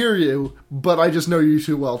didn't hear you, but I just know you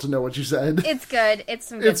too well to know what you said. It's good. It's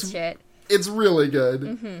some good shit. It's really good.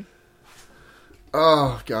 Mm-hmm.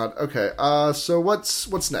 Oh god. Okay. So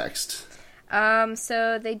what's next?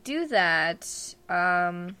 So they do that,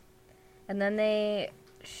 and then they.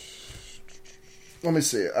 Let me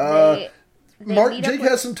see. Jake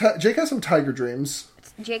has some tiger dreams.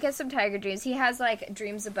 Jake has some tiger dreams. He has like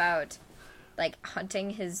dreams about like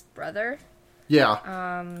hunting his brother.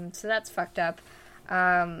 Yeah. So that's fucked up.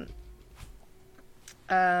 And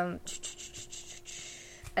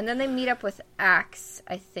then they meet up with Axe,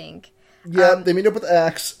 I think. Yeah, they meet up with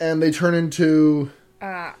Axe, and they turn into...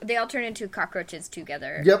 they all turn into cockroaches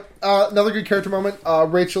together. Yep. Another good character moment.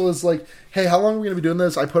 Rachel is like, hey, how long are we going to be doing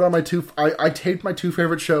this? I put on I taped my 2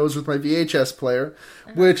 favorite shows with my VHS player,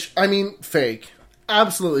 which, I mean, fake.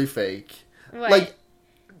 Absolutely fake. What?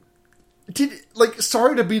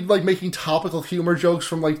 Sorry to be, like, making topical humor jokes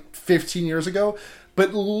from, like, 15 years ago,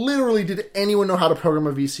 but literally did anyone know how to program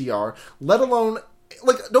a VCR? Let alone...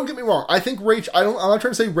 Like, don't get me wrong. I think I'm not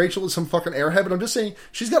trying to say Rachel is some fucking airhead, but I'm just saying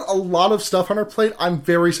she's got a lot of stuff on her plate. I'm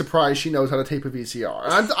very surprised she knows how to tape a VCR.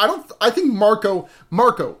 And I think Marco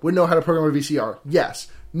would know how to program a VCR. Yes.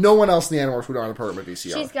 No one else in the Animorphs would know how to program a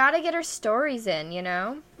VCR. She's got to get her stories in, you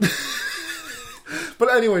know?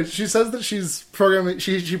 But anyway, she says that she's programming,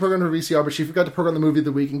 she programmed her VCR, but she forgot to program the movie of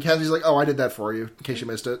the week, and Cassie's like, oh, I did that for you, in case you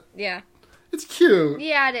missed it. Yeah. It's cute.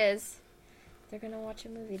 Yeah, it is. They're gonna watch a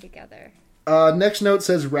movie together. Next note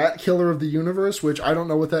says Rat Killer of the Universe, which I don't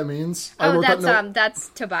know what that means. That's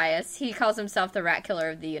Tobias. He calls himself the Rat Killer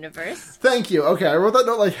of the Universe. Thank you. Okay, I wrote that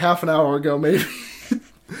note like half an hour ago, maybe.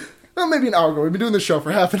 Well, maybe an hour ago. We've been doing this show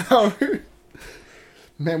for half an hour.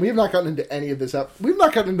 Man, we have not gotten into any of this up. We've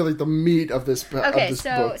not gotten into like the meat of this. Okay,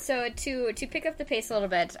 book. So to pick up the pace a little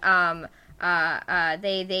bit,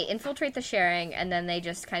 they infiltrate the sharing, and then they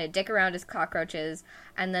just kind of dick around as cockroaches,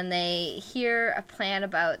 and then they hear a plan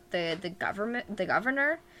about the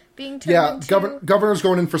governor being turned into... Governor's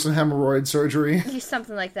going in for some hemorrhoid surgery.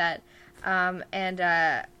 Something like that. So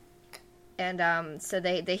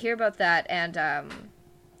they hear about that, and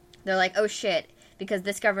they're like, oh shit, because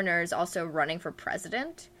this governor is also running for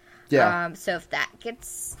president. Yeah. So if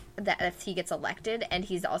he gets elected and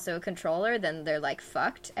he's also a controller, then they're like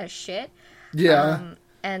fucked as shit. Yeah.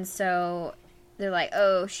 And so they're like,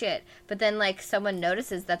 oh shit. But then like someone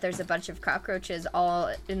notices that there's a bunch of cockroaches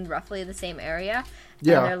all in roughly the same area.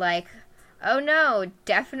 Yeah. And they're like, oh no,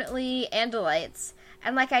 definitely Andalites.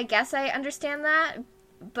 And like, I guess I understand that,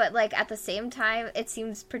 but like at the same time, it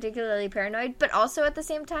seems particularly paranoid. But also at the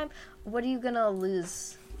same time, what are you gonna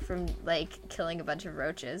lose from like killing a bunch of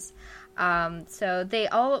roaches? So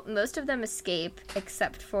most of them escape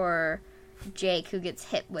except for Jake, who gets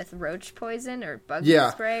hit with roach poison or bug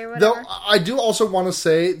spray or whatever. Though I do also want to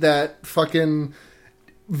say that fucking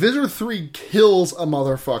Visitor 3 kills a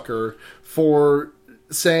motherfucker for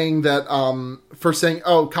saying that,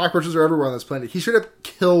 oh, cockroaches are everywhere on this planet. He straight up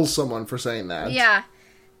kills someone for saying that. Yeah.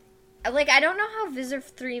 Like, I don't know how Visitor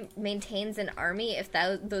 3 maintains an army if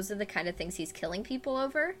those are the kind of things he's killing people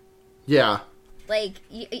over. Yeah. Like,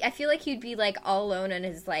 I feel like he'd be, like, all alone on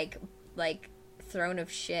his, like, throne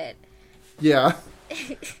of shit. Yeah.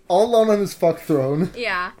 All alone on his fuck throne.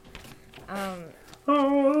 Yeah.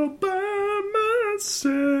 All by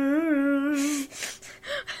myself.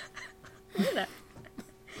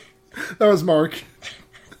 That was Mark.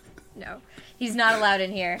 No. He's not allowed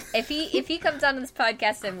in here. If he comes on this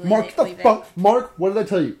podcast, I'm leaving. Mark, the fuck? Mark, what did I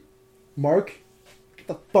tell you? Mark, get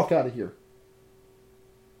the fuck out of here.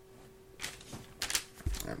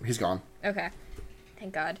 He's gone. Okay.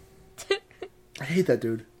 Thank God. I hate that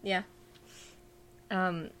dude. Yeah.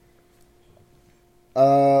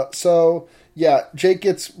 So, yeah, Jake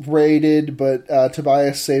gets raided, but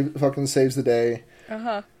Tobias fucking saves the day.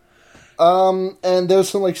 Uh-huh. And there's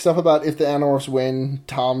some, like, stuff about if the Animorphs win,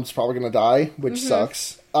 Tom's probably gonna die, which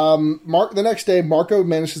sucks. The next day, Marco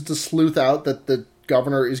manages to sleuth out that the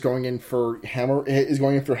governor is going in for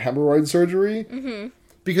hemorrhoid surgery. Mm-hmm.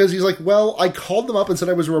 Because he's like, well, I called them up and said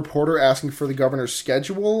I was a reporter asking for the governor's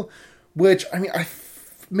schedule, which, I mean,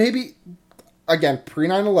 maybe, again,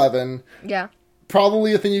 pre-9/11. Yeah.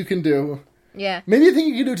 Probably a thing you can do. Yeah. Maybe a thing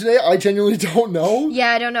you can do today, I genuinely don't know.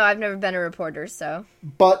 Yeah, I don't know. I've never been a reporter, so.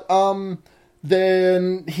 But,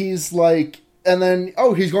 then he's like, and then,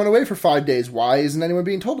 he's going away for 5 days. Why isn't anyone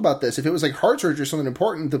being told about this? If it was like heart surgery or something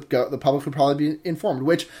important, the public would probably be informed,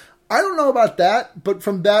 which I don't know about that, but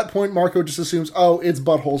from that point, Marco just assumes, it's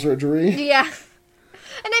butthole surgery. Yeah.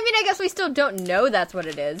 And I mean, I guess we still don't know that's what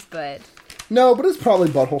it is, but... No, but it's probably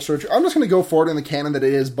butthole surgery. I'm just going to go for it in the canon that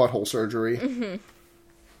it is butthole surgery. Mm-hmm.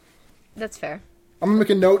 That's fair. I'm just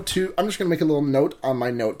going to make a little note on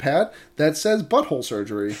my notepad that says butthole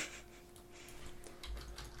surgery.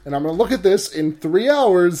 And I'm going to look at this in 3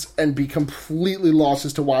 hours and be completely lost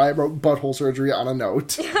as to why I wrote butthole surgery on a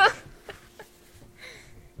note.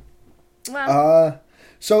 Well.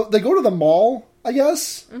 So they go to the mall, I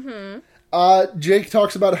guess. Mm-hmm. Jake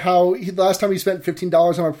talks about how last time he spent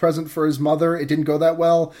 $15 on a present for his mother, it didn't go that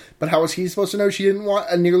well. But how was he supposed to know she didn't want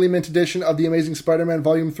a nearly mint edition of The Amazing Spider-Man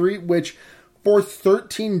Volume 3, which for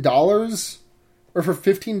 $13, or for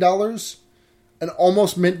 $15, an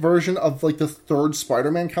almost mint version of, like, the third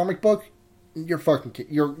Spider-Man comic book? You're fucking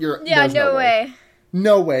kidding. Yeah, no way.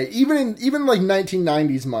 No way. Even like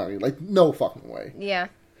 1990s money. Like, no fucking way. Yeah.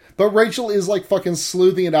 But Rachel is, like, fucking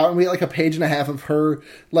sleuthing it out, and we get, like, a page and a half of her,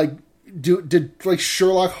 like, did like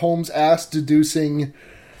Sherlock Holmes ass deducing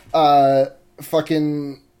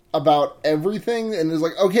fucking about everything, and is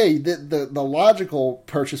like, okay, the logical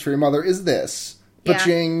purchase for your mother is this.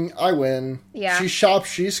 Ba-ching, I win. Yeah. She shops,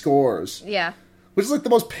 she scores. Yeah. Which is like the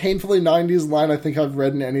most painfully 90s line I think I've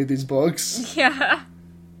read in any of these books. Yeah.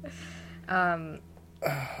 Marco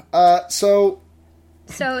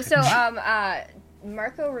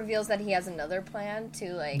reveals that he has another plan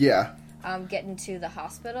to, like... Yeah. Get into the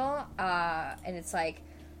hospital, and it's like,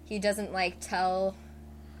 he doesn't, like, tell,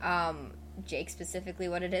 Jake specifically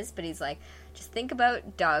what it is, but he's like, just think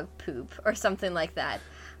about dog poop, or something like that.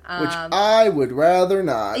 Which I would rather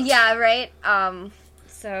not. Yeah, right?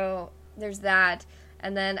 So, there's that,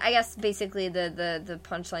 and then, I guess, basically, the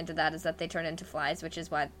punchline to that is that they turn into flies, which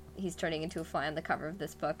is why he's turning into a fly on the cover of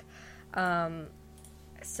this book.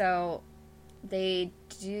 So... They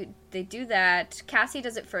do that. Cassie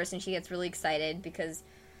does it first, and she gets really excited because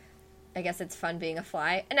I guess it's fun being a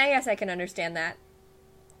fly, and I guess I can understand that.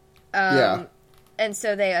 Yeah. And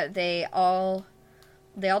so they all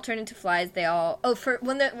turn into flies. While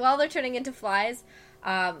they're turning into flies,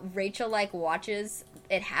 Rachel like watches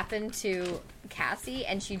it happen to Cassie,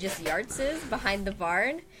 and she just yartses behind the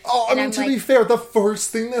barn. Oh, I mean, to be fair, the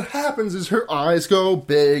first thing that happens is her eyes go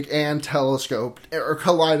big and telescoped, or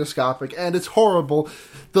kaleidoscopic, and it's horrible.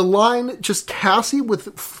 The line, just Cassie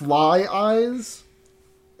with fly eyes?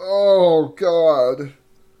 Oh, God.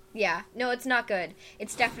 Yeah, no, it's not good.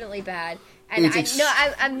 It's definitely bad. And I'm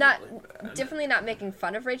definitely not making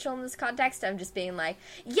fun of Rachel in this context. I'm just being like,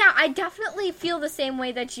 yeah, I definitely feel the same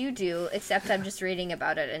way that you do, except I'm just reading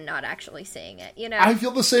about it and not actually saying it, you know? I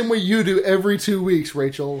feel the same way you do every 2 weeks,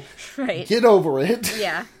 Rachel. Right. Get over it.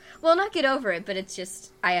 Yeah. Well, not get over it, but it's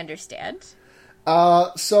just, I understand. We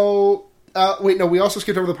also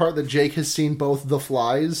skipped over the part that Jake has seen both The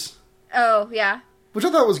Flies. Oh, yeah. Which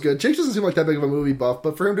I thought was good. Jake doesn't seem like that big of a movie buff,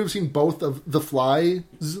 but for him to have seen both of The Flies...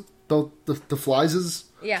 The Flies'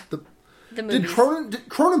 Yeah. The movies. Did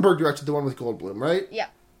Cronenberg directed the one with Goldblum, right? Yeah.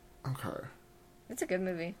 Okay. It's a good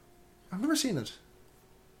movie. I've never seen it.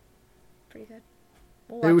 pretty good.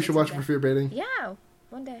 We'll Maybe we it should watch it someday. for fear baiting. Yeah,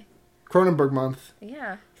 one day. Cronenberg month.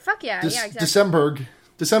 Yeah. Fuck yeah. Yeah, exactly.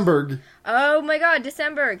 December. Oh my god,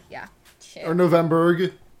 December. Yeah. Shit. Or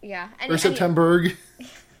November. Yeah. Or September.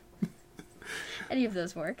 Any of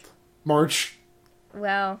those work. March.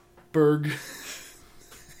 Well. Berg.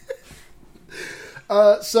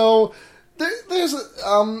 So there's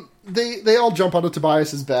they all jump onto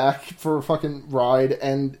Tobias's back for a fucking ride,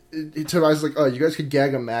 and Tobias is like, "Oh, you guys could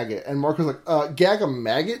gag a maggot," and Marco's like, "Gag a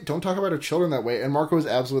maggot? Don't talk about our children that way." And Marco is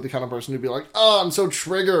absolutely the kind of person who'd be like, "Oh, I'm so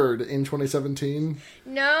triggered" in 2017.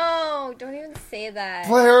 No, don't even say that.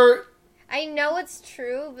 Blair, I know it's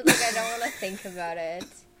true, but like I don't want to think about it.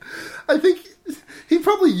 I think he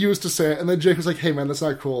probably used to say it, and then Jake was like, "Hey man, that's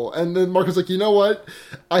not cool." And then Marco's like, "You know what?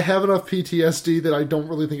 I have enough PTSD that I don't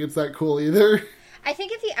really think it's that cool either." I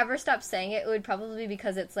think if he ever stopped saying it, it would probably be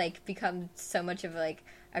because it's like become so much of like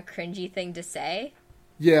a cringy thing to say.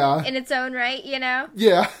 Yeah. In its own right, you know?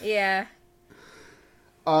 Yeah. Yeah.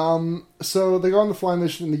 So they go on the flying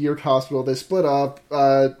mission in the York hospital. They split up.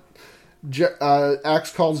 Axe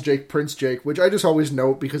calls Jake Prince Jake, which I just always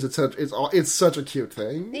note because it's such a cute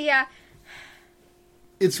thing. Yeah.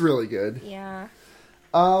 It's really good. Yeah.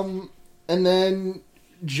 And then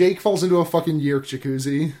Jake falls into a fucking Yerk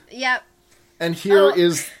jacuzzi. Yep. And here's the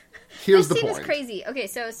point. This scene is crazy. Okay,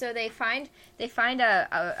 so they find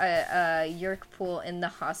a Yerk pool in the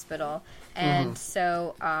hospital, and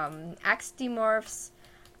so Axe demorphs.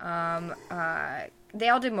 They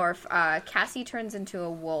all demorph. Cassie turns into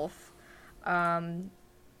a wolf, because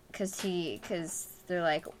they're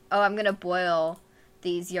like, oh, I'm gonna boil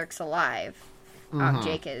these Yerks alive.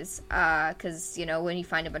 Jake is, because when you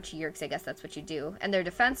find a bunch of Yerks, I guess that's what you do, and they're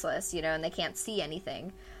defenseless, and they can't see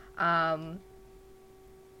anything.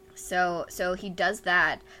 So he does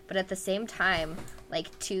that, but at the same time,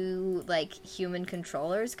 like, two, like, human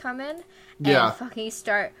controllers come in and fucking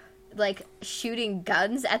start, like, shooting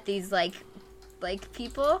guns at these, like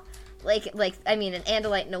people. Like, I mean, an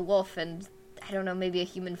Andalite and a wolf, and I don't know, maybe a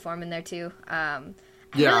human form in there, too. I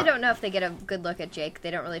really don't know if they get a good look at Jake.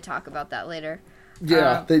 They don't really talk about that later.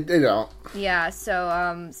 Yeah, they don't. Yeah,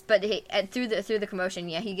 so, but through the commotion,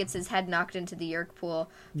 he gets his head knocked into the Yerk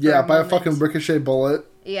pool. Yeah, by a fucking ricochet bullet.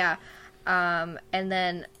 Yeah, and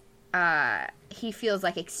then he feels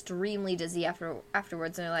like extremely dizzy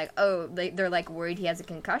afterwards, and they're like, oh, they're like worried he has a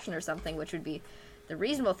concussion or something, which would be the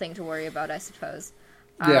reasonable thing to worry about, I suppose.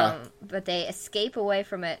 Yeah. But they escape away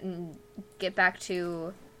from it and get back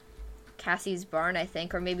to Cassie's barn, I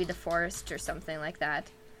think, or maybe the forest or something like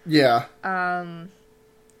that. Yeah. And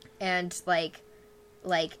like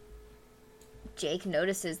Jake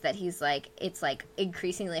notices that he's like, it's like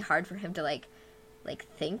increasingly hard for him to like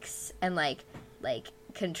thinks and like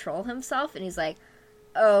control himself, and he's like,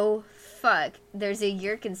 oh fuck, there's a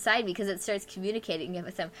Yerk inside me, because it starts communicating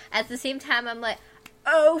with him. At the same time, I'm like,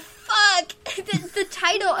 oh fuck, the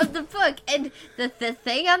title of the book and the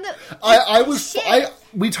thing on the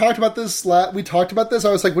we talked about this I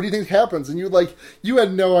was like, what do you think happens? And you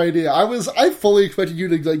had no idea. I fully expected you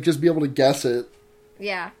to like just be able to guess it.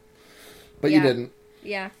 Yeah. But you didn't.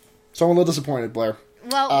 Yeah. So I'm a little disappointed, Blair.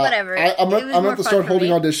 Well, whatever. I'm going to have to start holding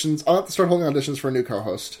auditions. I'll have to start holding auditions for a new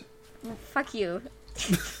co-host. Well, fuck you.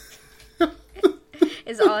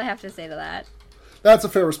 Is all I have to say to that. That's a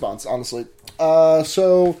fair response, honestly.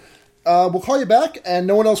 So we'll call you back, and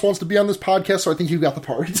no one else wants to be on this podcast, so I think you got the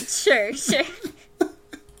part. Sure.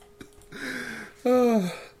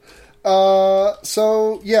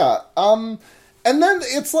 So yeah. And then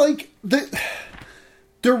it's like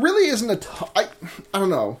there really isn't a I don't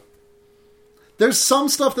know. There's some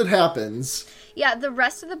stuff that happens. Yeah, the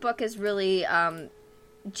rest of the book is really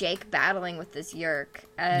Jake battling with this Yerk.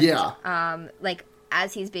 And, like,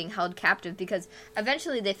 as he's being held captive, because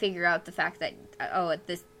eventually they figure out the fact that,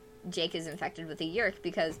 this Jake is infected with a Yerk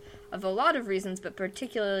because of a lot of reasons, but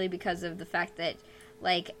particularly because of the fact that,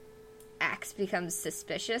 like, Axe becomes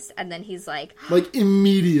suspicious, and then he's like... Like,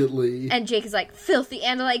 immediately. And Jake is like, filthy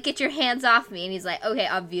Andalite, get your hands off me. And he's like, okay,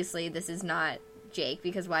 obviously this is not Jake,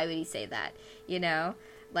 because why would he say that?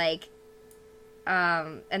 Like...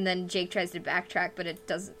 and then Jake tries to backtrack, but it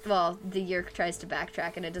doesn't... Well, the Yerk tries to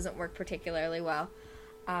backtrack, and it doesn't work particularly well.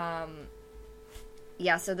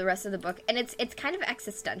 Yeah, so the rest of the book... And it's kind of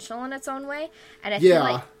existential in its own way. And I feel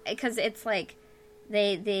like... Because it's like...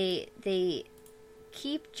 They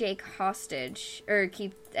keep Jake hostage... Or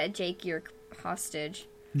keep Jake Yerk hostage.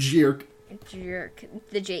 Jerk.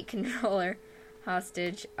 The Jake controller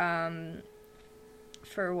hostage.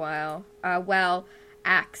 For a while.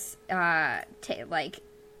 Axe,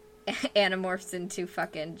 animorphs into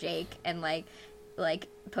fucking Jake and, like, like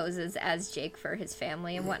poses as Jake for his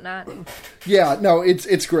family and whatnot. Yeah, no,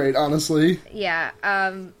 it's great, honestly. Yeah.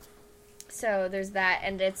 So there's that,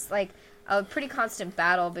 and it's like a pretty constant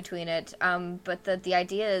battle between it. But the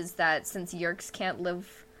idea is that since Yeerks can't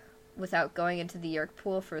live without going into the Yeerk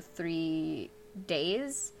pool for 3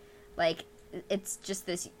 days, like, it's just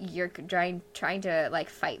this Yeerk trying to, like,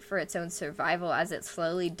 fight for its own survival as it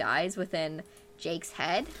slowly dies within Jake's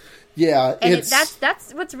head. Yeah, and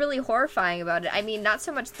that's what's really horrifying about it. I mean, not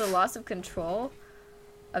so much the loss of control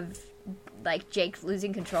of, like, Jake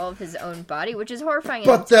losing control of his own body, which is horrifying.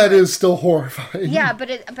 But that is still horrifying. Yeah,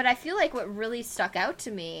 but I feel like what really stuck out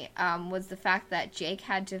to me was the fact that Jake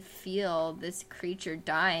had to feel this creature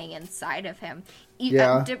dying inside of him.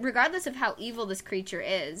 Regardless of how evil this creature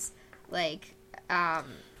is, like,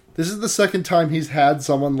 this is the second time he's had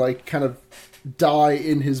someone, like, kind of die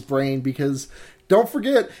in his brain, because don't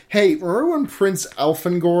forget, hey, remember when Prince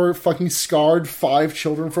Elfangor fucking scarred 5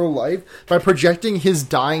 children for life by projecting his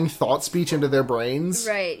dying thought speech into their brains?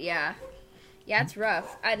 Right, yeah. Yeah, it's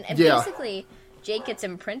rough. And basically, Jake gets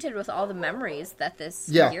imprinted with all the memories that this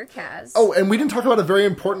Yeerk has. Oh, and we didn't talk about a very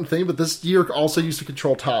important thing, but this Yeerk also used to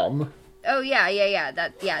control Tom. Oh, yeah.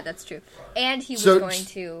 That's true. And he was going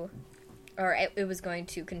to... Or it was going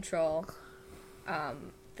to control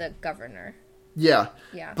the governor. Yeah.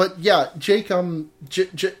 But yeah, Jake, the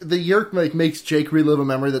Yeerk makes Jake relive a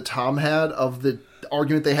memory that Tom had of the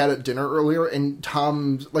argument they had at dinner earlier, and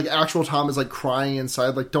Tom's, like, actual Tom is, like, crying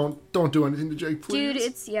inside, like, don't do anything to Jake, please. Dude,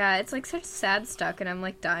 it's like such sad stuff, and I'm,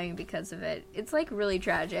 like, dying because of it. It's, like, really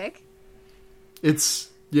tragic.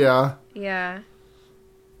 Yeah. Yeah.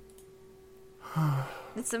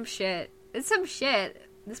 It's some shit.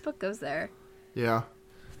 This book goes there. Yeah.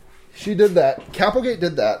 She did that. Capelgate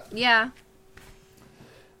did that. Yeah.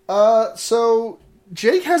 So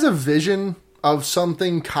Jake has a vision of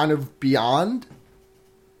something kind of beyond.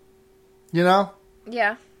 You know?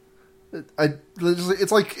 Yeah.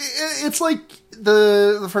 It's like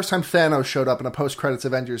the first time Thanos showed up in a post-credits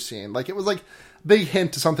Avengers scene. Like, it was like a big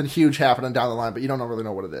hint to something huge happening down the line, but you don't really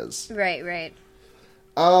know what it is. Right.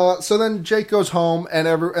 So then Jake goes home,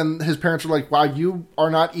 and his parents are like, wow, you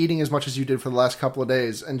are not eating as much as you did for the last couple of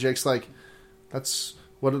days. And Jake's like,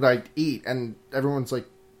 what did I eat? And everyone's like,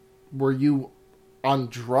 were you on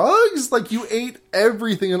drugs? Like, you ate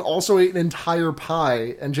everything and also ate an entire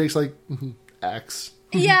pie. And Jake's like, Axe.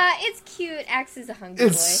 Yeah, it's cute. Axe is a hungry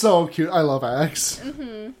boy. It's so cute. I love Axe.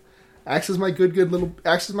 Mm-hmm. Axe is my good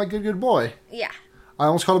boy. Yeah. I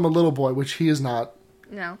almost called him a little boy, which he is not.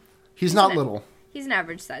 No. He's not little. He's an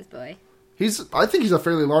average sized boy. I think he's a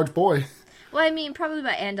fairly large boy. Well, I mean, probably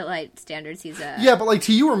by Andalite standards, he's a... Yeah, but, like,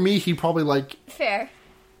 to you or me, he probably, like... Fair.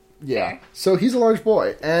 Yeah. Fair. So he's a large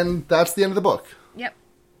boy, and that's the end of the book. Yep.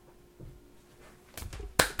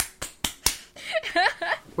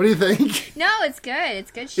 What do you think? No, it's good.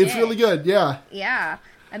 It's good shit. It's really good, yeah. Yeah.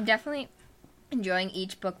 I'm definitely enjoying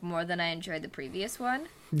each book more than I enjoyed the previous one.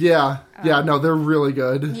 Yeah. No, they're really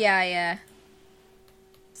good. Yeah.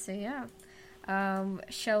 So, yeah.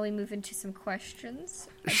 Shall we move into some questions?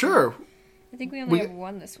 Sure. I think we only have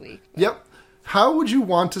one this week. But... Yep. How would you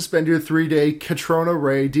want to spend your 3-day Catrona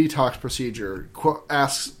Ray detox procedure?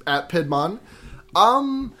 Asks at Pidmon.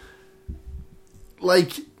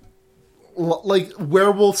 Like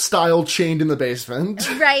werewolf style, chained in the basement.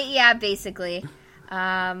 Right, yeah, basically.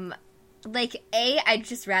 Like, I'd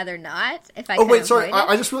just rather not, if I could. Oh, wait, sorry. It.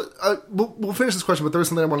 I just... we'll finish this question, but there was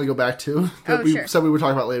something I want to go back to that we said we would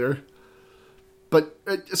talk about later. But,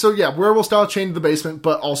 so yeah, werewolf style, chained in the basement,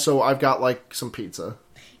 but also I've got, like, some pizza.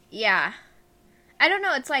 Yeah. I don't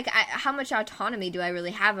know, it's like, how much autonomy do I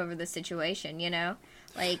really have over the situation, you know?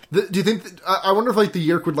 Like... Do you think... I wonder if, like, the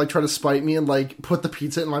Yeerk would, like, try to spite me and, like, put the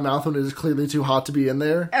pizza in my mouth when it is clearly too hot to be in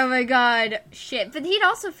there? Oh my god. Shit. But he'd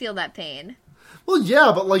also feel that pain. Well,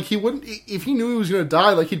 yeah, but, like, he wouldn't... If he knew he was going to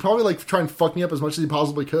die, like, he'd probably, like, try and fuck me up as much as he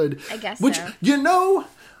possibly could. I guess Which, so. you know,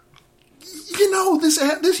 this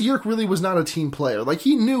Yeerk really was not a team player. Like,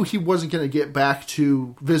 he knew he wasn't going to get back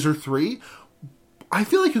to Visser 3. I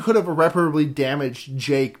feel like he could have irreparably damaged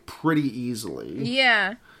Jake pretty easily.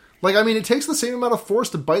 Yeah. Like, I mean, it takes the same amount of force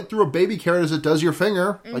to bite through a baby carrot as it does your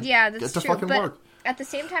finger. Like, yeah, that's get to true. Fucking but work. At the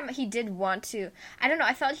same time, he did want to... I don't know,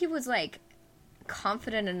 I felt he was, like,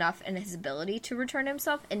 confident enough in his ability to return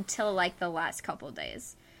himself until, like, the last couple of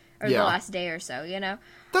days. Or the last day or so, you know?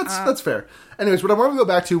 That's fair. Anyways, what I wanted to go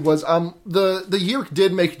back to was the Yeerk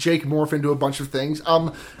did make Jake morph into a bunch of things.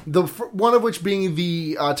 One of which being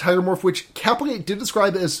the Tiger Morph, which Capelgate did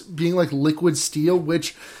describe as being like liquid steel,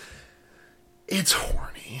 which it's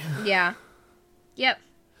horny. Yeah. Yep.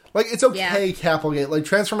 Like, it's okay, Capelgate. Like,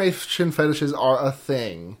 transformation fetishes are a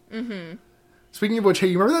thing. Mm-hmm. Speaking of which, hey,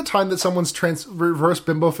 you remember that time that someone's reverse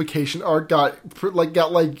bimbofication art got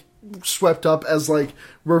swept up as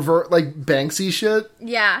Banksy shit?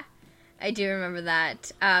 Yeah, I do remember that.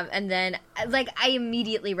 And then I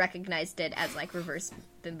immediately recognized it as reverse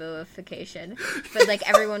bimboification. But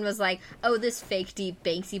everyone was like, "Oh, this fake deep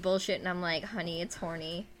Banksy bullshit," and I'm like, "Honey, it's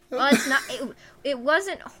horny." Well, it's not. It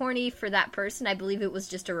wasn't horny for that person. I believe it was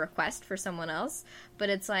just a request for someone else. But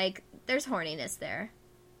it's there's horniness there.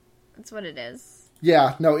 That's what it is.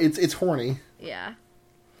 Yeah, no, it's horny. Yeah.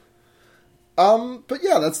 But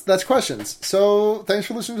yeah, that's questions. So thanks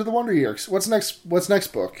for listening to the Wonder Years. What's next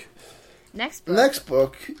book? Next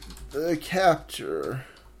book, The Capture.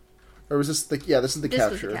 Or was this this is The Capture.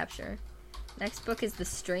 This was The Capture. Next book is The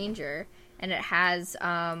Stranger, and it has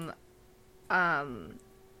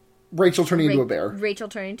Rachel turning into a bear. Rachel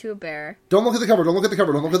turning into a bear. Don't look at the cover. Don't look at the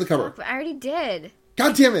cover. But I already did.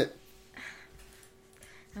 God damn it.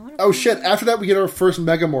 Oh shit, after that we get our first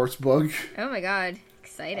Megamorphs book. Oh my god,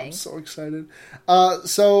 exciting. I'm so excited.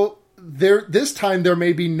 So this time there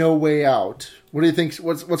may be no way out. What do you think,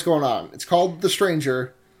 what's going on? It's called The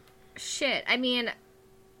Stranger. Shit, I mean,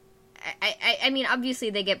 obviously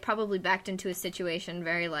they get probably backed into a situation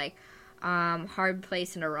very hard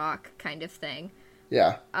place in a rock kind of thing.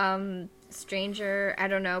 Yeah. Stranger, I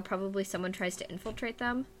don't know, probably someone tries to infiltrate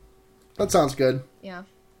them. That sounds good. Yeah.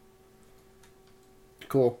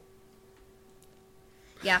 Cool.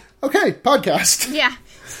 Yeah. Okay, podcast. Yeah.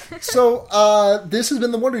 So, this has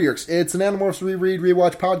been the Wonder Years. It's an Animorphs Reread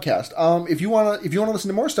Rewatch podcast. If you wanna listen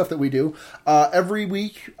to more stuff that we do, every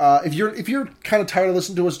week, if you're kind of tired of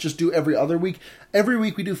listening to us, just do every other week. Every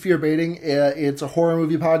week we do Fear Baiting. It's a horror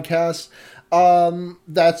movie podcast.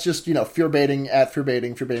 That's just, fear baiting at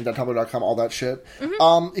fearbaiting.tumblr.com, all that shit.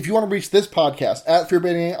 Mm-hmm. If you want to reach this podcast, at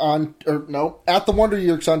fearbaiting at the Wonder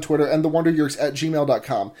Years on Twitter and the Wonder Years at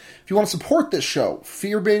gmail.com. If you want to support this show,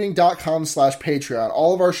 fearbaiting.com/Patreon.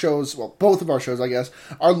 All of our shows, well, both of our shows, I guess,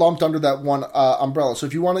 are lumped under that one umbrella. So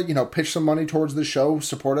if you want to, pitch some money towards the show,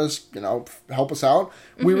 support us, help us out,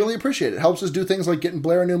 we really appreciate it. It helps us do things like getting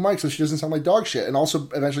Blair a new mic so she doesn't sound like dog shit, and also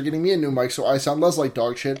eventually getting me a new mic so I sound less like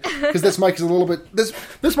dog shit, because this mic is a little bit...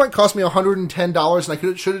 This might cost me $110, and I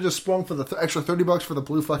should have just sprung for the extra $30 for the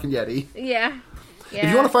blue fucking Yeti. Yeah. If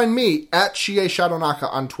you want to find me, at Chie Shadonaka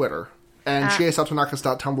on Twitter, and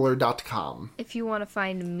chiesatonakas.tumblr.com. If you want to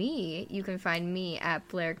find me, you can find me at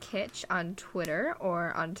Blair Kitsch on Twitter,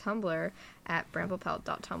 or on Tumblr at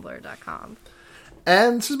bramblepelt.tumblr.com.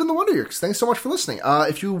 And this has been the Wonder Years. Thanks so much for listening.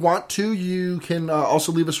 If you want to, you can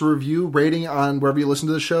also leave us a review, rating on wherever you listen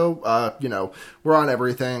to the show. We're on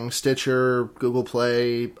everything. Stitcher, Google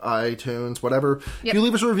Play, iTunes, whatever. Yep. If you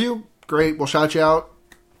leave us a review, great. We'll shout you out.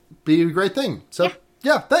 Be a great thing. So,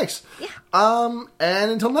 yeah thanks. Yeah.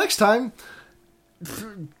 And until next time,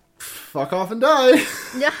 fuck off and die.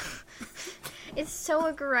 Yeah. It's so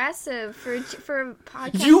aggressive for a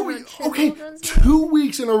podcast. Okay, 2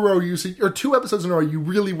 weeks in a row, or 2 episodes in a row, you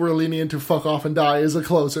really were leaning into "fuck off and die" as a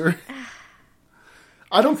closer.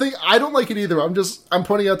 I don't like it either. I'm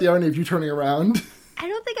pointing out the irony of you turning around. I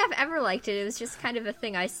don't think I've ever liked it. It was just kind of a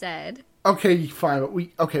thing I said. Okay, fine. But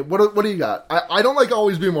what do you got? I don't like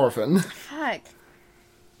Always Be Morphin. Fuck.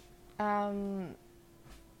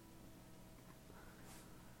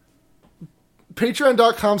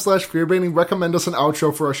 Patreon.com/fearbaiting. Recommend us an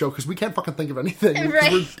outro for our show, because we can't fucking think of anything.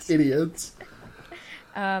 Right. We're idiots.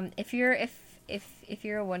 If you're a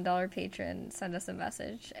 $1 patron, send us a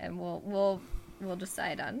message, and we'll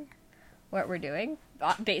decide on what we're doing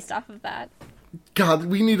based off of that. God,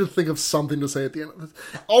 we need to think of something to say at the end of this.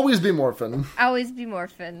 Always be Morphin. Always be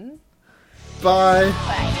Morphin. Bye.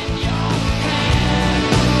 Bye.